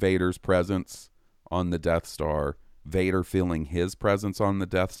 feeling Vader's presence on the Death Star, Vader feeling his presence on the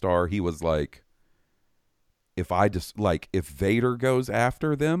Death Star. He was like, if Vader goes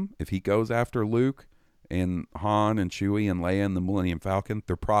after them, if he goes after Luke and Han and Chewie and Leia and the Millennium Falcon,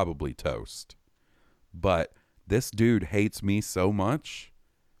 they're probably toast. But this dude hates me so much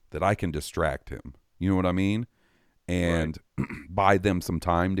that I can distract him. You know what I mean? And buy them some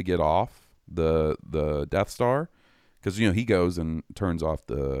time to get off the Death Star. Because, he goes and turns off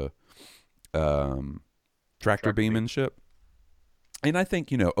the tractor beam and ship. And I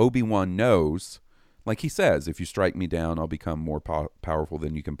think, Obi-Wan knows, like he says, if you strike me down, I'll become more powerful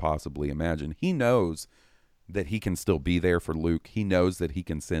than you can possibly imagine. He knows that he can still be there for Luke. He knows that he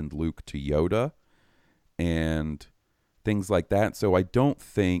can send Luke to Yoda and things like that. So I don't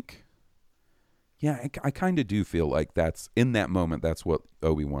think, I kind of do feel like that's, in that moment, that's what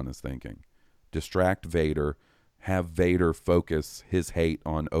Obi-Wan is thinking. Distract Vader, have Vader focus his hate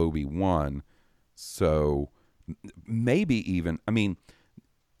on Obi-Wan. So maybe even,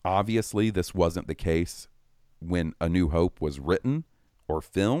 obviously this wasn't the case when A New Hope was written or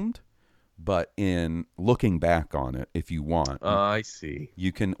filmed, but in looking back on it, if you want, I see.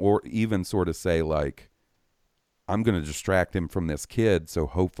 You can, or even sort of say, like, I'm going to distract him from this kid, so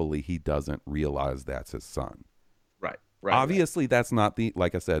hopefully he doesn't realize that's his son. Right. Obviously, that's not the,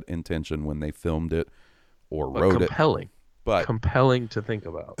 like I said, intention when they filmed it or wrote compelling. But compelling to think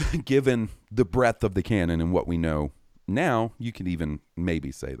about. Given the breadth of the canon and what we know now, you could even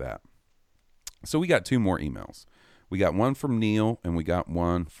maybe say that. So we got 2 more emails. We got one from Neil and we got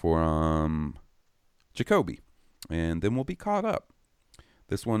one from Jacoby. And then we'll be caught up.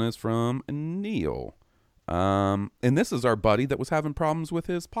 This one is from Neil. And this is our buddy that was having problems with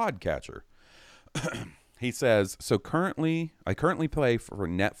his podcatcher. He says, I currently play for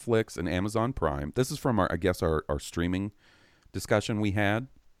Netflix and Amazon Prime. This is from our streaming discussion we had.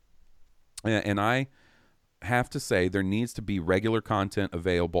 And I have to say there needs to be regular content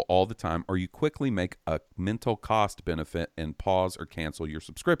available all the time, or you quickly make a mental cost benefit and pause or cancel your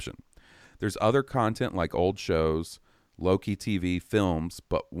subscription. There's other content like old shows, Loki TV, films,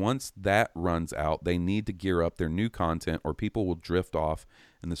 but once that runs out, they need to gear up their new content or people will drift off,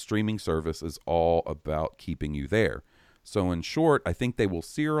 and the streaming service is all about keeping you there. So in short, I think they will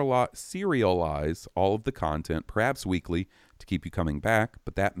serialize all of the content, perhaps weekly, to keep you coming back,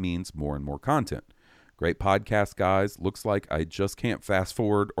 but that means more and more content. Great podcast, guys. Looks like I just can't fast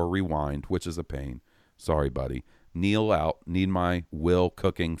forward or rewind, which is a pain. Sorry, buddy. Kneel out. Need my will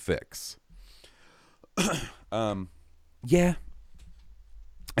cooking fix. Yeah.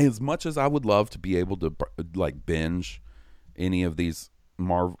 As much as I would love to be able to like binge any of these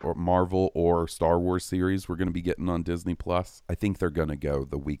Marvel or Star Wars series we're going to be getting on Disney Plus, I think they're going to go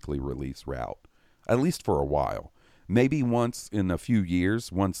the weekly release route, at least for a while. Maybe once in a few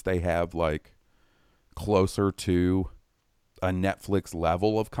years, once they have like closer to a Netflix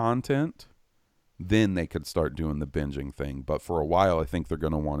level of content, then they could start doing the binging thing. But for a while, I think they're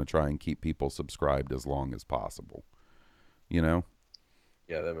going to want to try and keep people subscribed as long as possible. You know?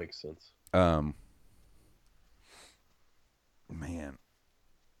 Yeah, that makes sense. Man.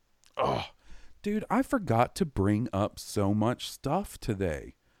 Oh, dude, I forgot to bring up so much stuff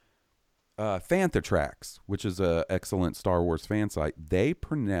today. Fantatrax, which is a excellent Star Wars fan site, they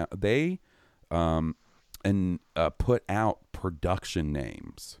put out production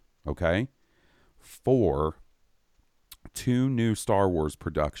names, okay, for 2 new Star Wars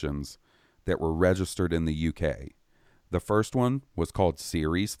productions that were registered in the UK. The first one was called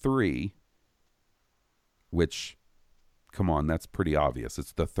Series 3, which, come on, that's pretty obvious.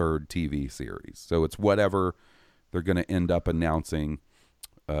 It's the 3rd TV series. So it's whatever they're going to end up announcing,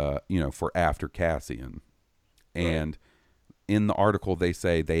 for after Cassian. And in the article, they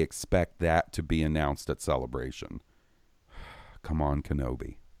say they expect that to be announced at Celebration. Come on,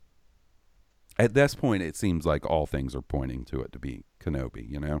 Kenobi. At this point, it seems like all things are pointing to it to be Kenobi,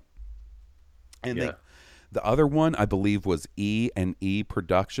 you know? And the other one, I believe, was E&E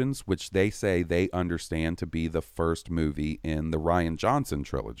Productions, which they say they understand to be the first movie in the Rian Johnson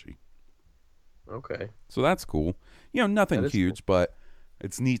trilogy. Okay. So that's cool. Nothing huge, cool. But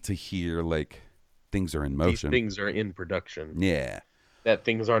it's neat to hear, like, things are in motion. These things are in production. Yeah. That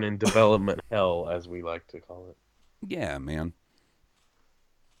things aren't in development hell, as we like to call it. Yeah, man.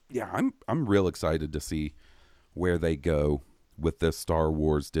 Yeah, I'm real excited to see where they go with this Star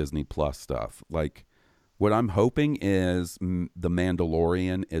Wars Disney Plus stuff. Like, what I'm hoping is The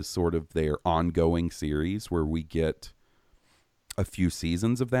Mandalorian is sort of their ongoing series where we get a few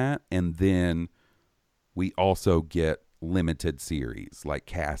seasons of that, and then we also get limited series like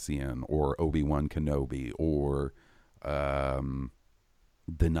Cassian or Obi-Wan Kenobi or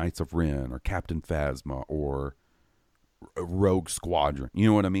The Knights of Ren or Captain Phasma or Rogue Squadron. You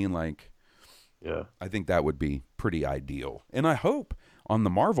know what I mean? Like, yeah, I think that would be pretty ideal. And I hope on the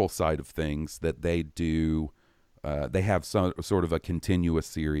Marvel side of things that they do, they have some sort of a continuous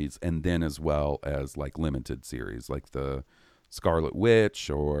series, and then as well as like limited series, like the Scarlet Witch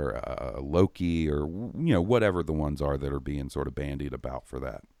or Loki or, whatever the ones are that are being sort of bandied about for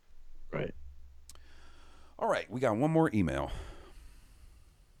that. Right. All right, we got one more email.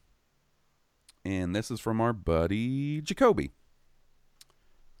 And this is from our buddy Jacoby.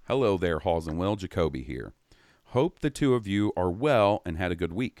 Hello there, Halls and Will. Jacoby here. Hope the two of you are well and had a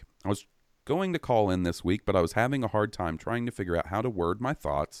good week. I was going to call in this week, but I was having a hard time trying to figure out how to word my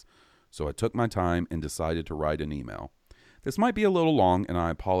thoughts, so I took my time and decided to write an email. This might be a little long, and I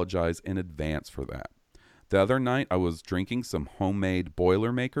apologize in advance for that. The other night, I was drinking some homemade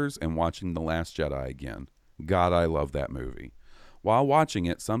Boilermakers and watching The Last Jedi again. God, I love that movie. While watching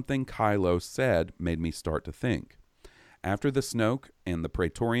it, something Kylo said made me start to think. After the Snoke and the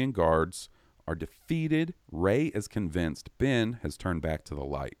Praetorian Guards are defeated, Rey is convinced Ben has turned back to the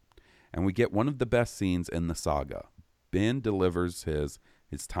light. And we get one of the best scenes in the saga. Ben delivers his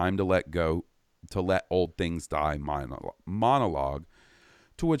time to let go, to let old things die monologue,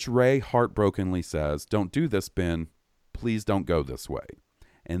 to which Rey heartbrokenly says, "Don't do this, Ben. Please don't go this way."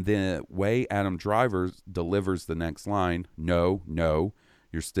 And the way Adam Driver delivers the next line, "No, no,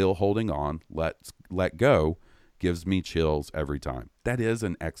 you're still holding on, let go," gives me chills every time. That is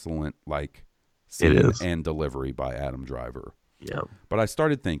an excellent, scene and delivery by Adam Driver. Yeah. But I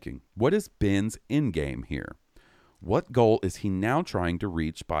started thinking, what is Ben's end game here? What goal is he now trying to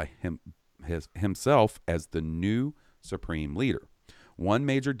reach by himself as the new supreme leader? One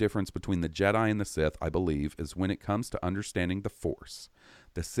major difference between the Jedi and the Sith, I believe, is when it comes to understanding the Force.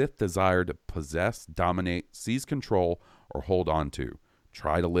 The Sith desire to possess, dominate, seize control, or hold on to,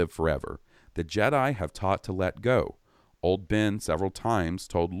 try to live forever. The Jedi have taught to let go. Old Ben several times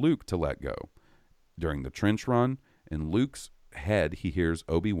told Luke to let go. During the trench run, in Luke's head, he hears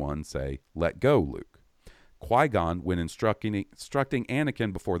Obi-Wan say, "Let go, Luke." Qui-Gon, when instructing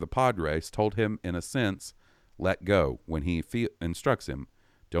Anakin before the pod race, told him, in a sense, let go when he instructs him.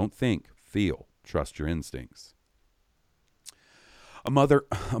 Don't think, feel, trust your instincts.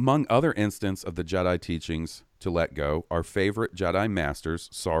 Among other instances of the Jedi teachings to let go, our favorite Jedi masters,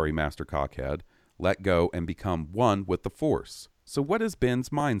 sorry, Master Cockhead, let go and become one with the Force. So what is Ben's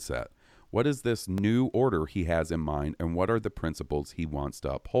mindset? What is this new order he has in mind, and what are the principles he wants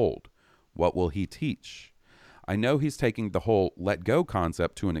to uphold? What will he teach? I know he's taking the whole let go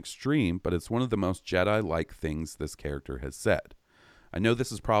concept to an extreme, but it's one of the most Jedi-like things this character has said. I know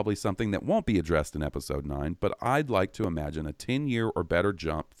this is probably something that won't be addressed in Episode 9, but I'd like to imagine a 10-year or better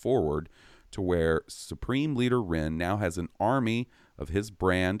jump forward to where Supreme Leader Ren now has an army of his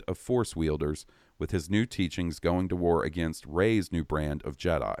brand of Force wielders, with his new teachings going to war against Rey's new brand of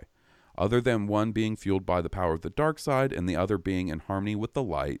Jedi. Other than one being fueled by the power of the dark side and the other being in harmony with the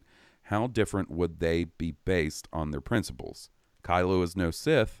light, how different would they be based on their principles? Kylo is no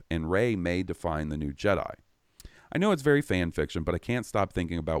Sith, and Rey may define the new Jedi. I know it's very fan fiction, but I can't stop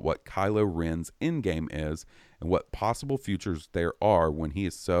thinking about what Kylo Ren's endgame is and what possible futures there are when he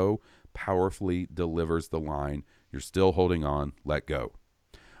is so powerfully delivers the line, "You're still holding on, let go."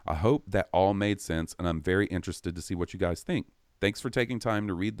 I hope that all made sense, and I'm very interested to see what you guys think. Thanks for taking time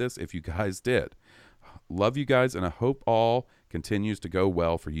to read this if you guys did. Love you guys, and I hope all continues to go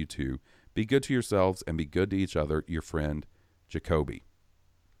well for you two. Be good to yourselves and be good to each other. Your friend, Jacoby.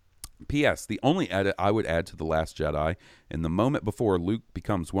 P.S. The only edit I would add to The Last Jedi, in the moment before Luke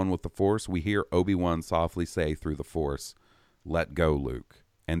becomes one with the Force, we hear Obi-Wan softly say through the Force, "Let go, Luke,"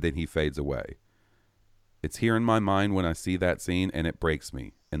 and then he fades away. It's here in my mind when I see that scene, and it breaks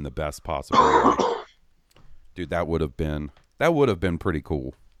me in the best possible way. Dude, that would have been pretty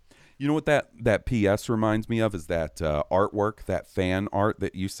cool. You know what that PS reminds me of is that artwork, that fan art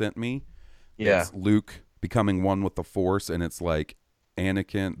that you sent me. Yeah. It's Luke becoming one with the Force, and it's like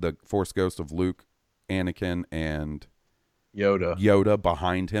Anakin, the Force ghost of Luke, Anakin, and Yoda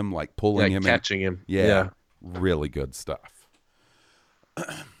behind him, like pulling him, catching him. Yeah, really good stuff.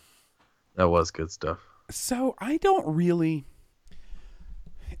 That was good stuff. So I don't really,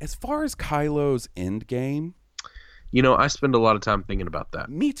 as far as Kylo's end game, I spend a lot of time thinking about that.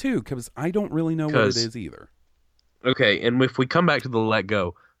 Me too, because I don't really know what it is either. Okay, and if we come back to the let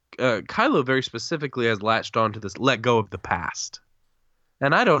go, Kylo very specifically has latched on to this let go of the past.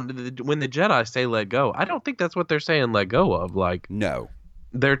 And when the Jedi say let go, I don't think that's what they're saying let go of. Like, no.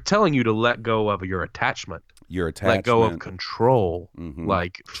 They're telling you to let go of your attachment. Let go of control. Mm-hmm.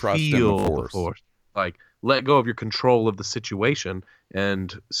 Like, trust feel in the Force. Like, let go of your control of the situation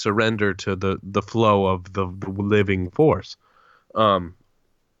and surrender to the flow of the living Force.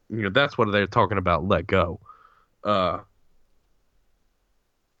 That's what they're talking about, let go.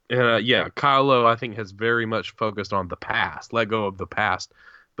 Kylo, I think, has very much focused on the past, let go of the past,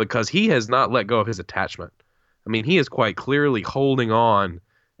 because he has not let go of his attachment. I mean, he is quite clearly holding on,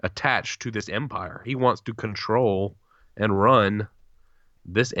 attached to this empire. He wants to control and run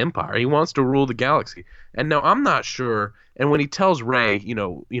this empire. He wants to rule the galaxy. And now I'm not sure. And when he tells Rey,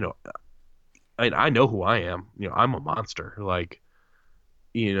 I know who I am. I'm a monster. Like,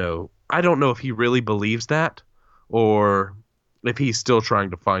 I don't know if he really believes that or if he's still trying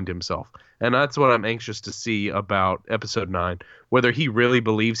to find himself. And that's what I'm anxious to see about Episode 9, whether he really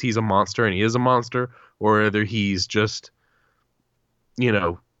believes he's a monster and he is a monster, or whether he's just,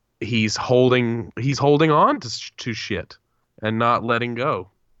 he's holding on to shit and not letting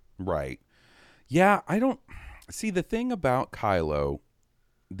go. Right. Yeah, I don't see the thing about Kylo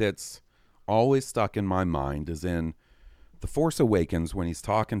that's always stuck in my mind is in The Force Awakens when he's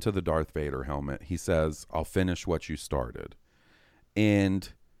talking to the Darth Vader helmet. He says, "I'll finish what you started."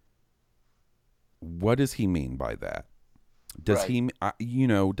 And what does he mean by that? Does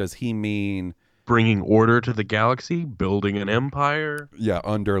he mean bringing order to the galaxy, building an empire? Yeah,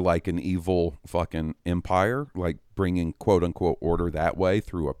 under like an evil fucking empire, like bringing quote unquote order that way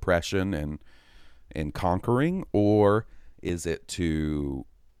through oppression and conquering, or is it to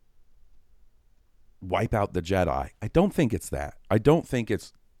wipe out the Jedi? I don't think it's that. I don't think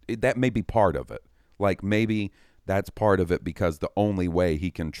that may be part of it. Like maybe that's part of it because the only way he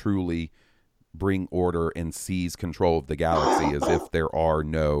can truly bring order and seize control of the galaxy is if there are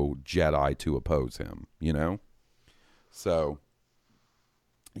no Jedi to oppose him, So,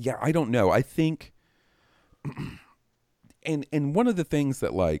 yeah, I don't know. I think, and one of the things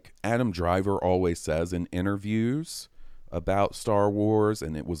that like Adam Driver always says in interviews about Star Wars,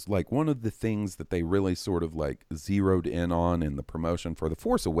 and it was like one of the things that they really sort of like zeroed in on in the promotion for The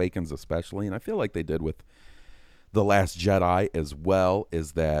Force Awakens especially, and I feel like they did with The Last Jedi as well,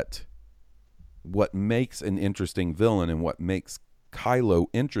 is that what makes an interesting villain and what makes Kylo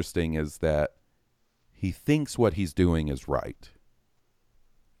interesting is that he thinks what he's doing is right.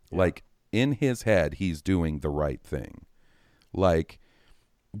 Yeah. Like in his head, he's doing the right thing. Like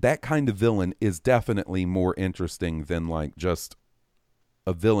that kind of villain is definitely more interesting than like just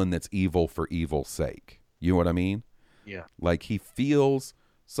a villain that's evil for evil's sake. You know what I mean? Yeah. Like he feels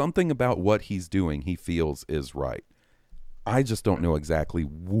something about what he's doing, he feels is right. I just don't know exactly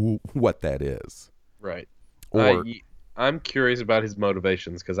what that is. Right. Or I'm curious about his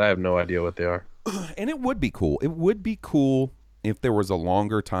motivations because I have no idea what they are. And it would be cool. It would be cool if there was a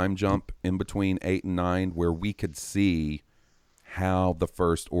longer time jump in between 8 and 9 where we could see how the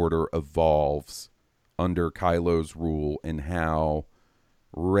First Order evolves under Kylo's rule and how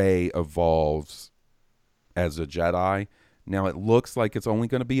Rey evolves as a Jedi. Now it looks like it's only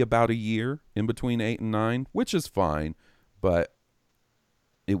going to be about a year in between 8 and 9, which is fine, but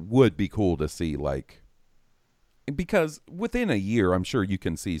it would be cool to see, like, because within a year, I'm sure you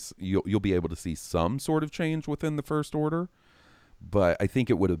can see, you'll be able to see some sort of change within the First Order, but I think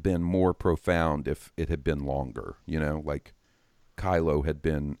it would have been more profound if it had been longer, you know, like Kylo had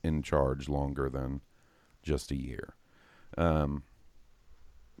been in charge longer than just a year.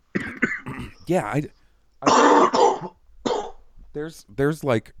 Yeah, there's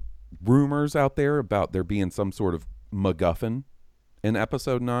like rumors out there about there being some sort of MacGuffin in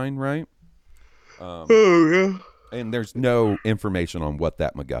Episode 9, right? Oh yeah. And there's no information on what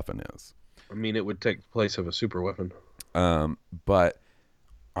that MacGuffin is. I mean, it would take the place of a super weapon. But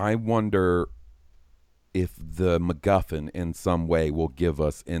I wonder if the MacGuffin in some way will give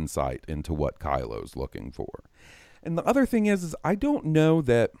us insight into what Kylo's looking for. And the other thing is I don't know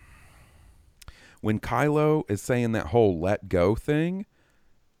that when Kylo is saying that whole let go thing,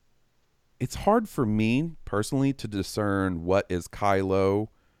 it's hard for me personally to discern what is Kylo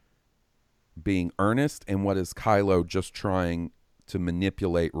being earnest and what is Kylo just trying to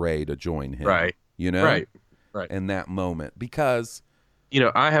manipulate Rey to join him. Right. You know? Right. In that moment. Because, you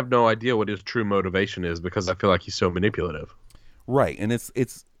know, I have no idea what his true motivation is because I feel like he's so manipulative. Right. And it's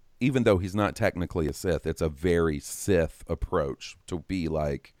even though he's not technically a Sith, it's a very Sith approach to be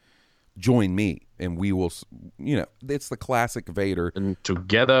like, join me and we will, you know, it's the classic Vader. And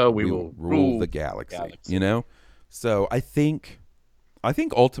together we will rule the galaxy, you know? So I think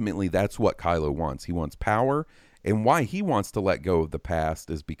ultimately that's what Kylo wants. He wants power. And why he wants to let go of the past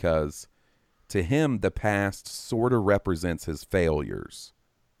is because to him, the past sort of represents his failures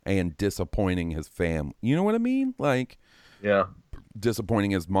and disappointing his family. You know what I mean? Like, yeah,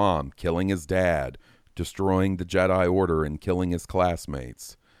 disappointing his mom, killing his dad, destroying the Jedi Order and killing his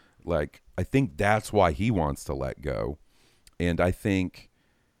classmates. Like, I think that's why he wants to let go. And I think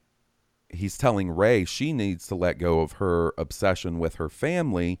he's telling Rey she needs to let go of her obsession with her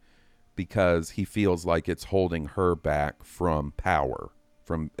family because he feels like it's holding her back from power,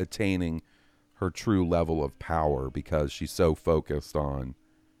 from attaining her true level of power because she's so focused on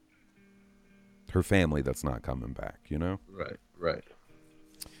her family that's not coming back, you know? Right.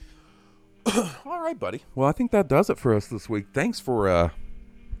 All right, buddy. Well, I think that does it for us this week. Thanks for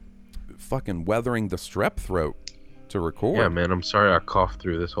fucking weathering the strep throat to record. Yeah, man, I'm sorry I coughed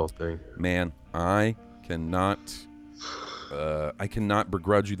through this whole thing. Man, I cannot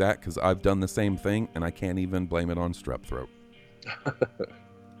begrudge you that because I've done the same thing and I can't even blame it on strep throat.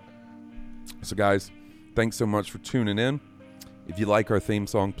 So guys, thanks so much for tuning in. If you like our theme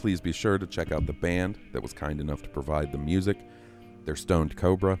song, please be sure to check out the band that was kind enough to provide the music. They're Stoned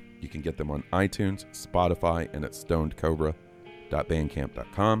Cobra. You can get them on iTunes, Spotify, and at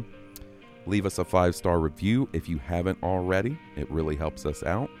stonedcobra.bandcamp.com. Leave us a 5-star review if you haven't already. It really helps us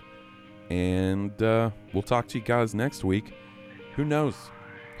out. And we'll talk to you guys next week. Who knows?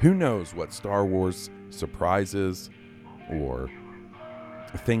 Who knows what Star Wars surprises or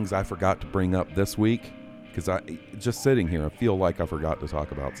things I forgot to bring up this week, because I just sitting here, I feel like I forgot to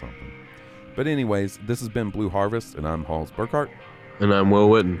talk about something. But anyways, this has been Blue Harvest, and I'm Halls Burkhart. And I'm Will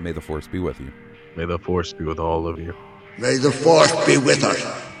Witten. May the Force be with you. May the Force be with all of you. May the Force be with us.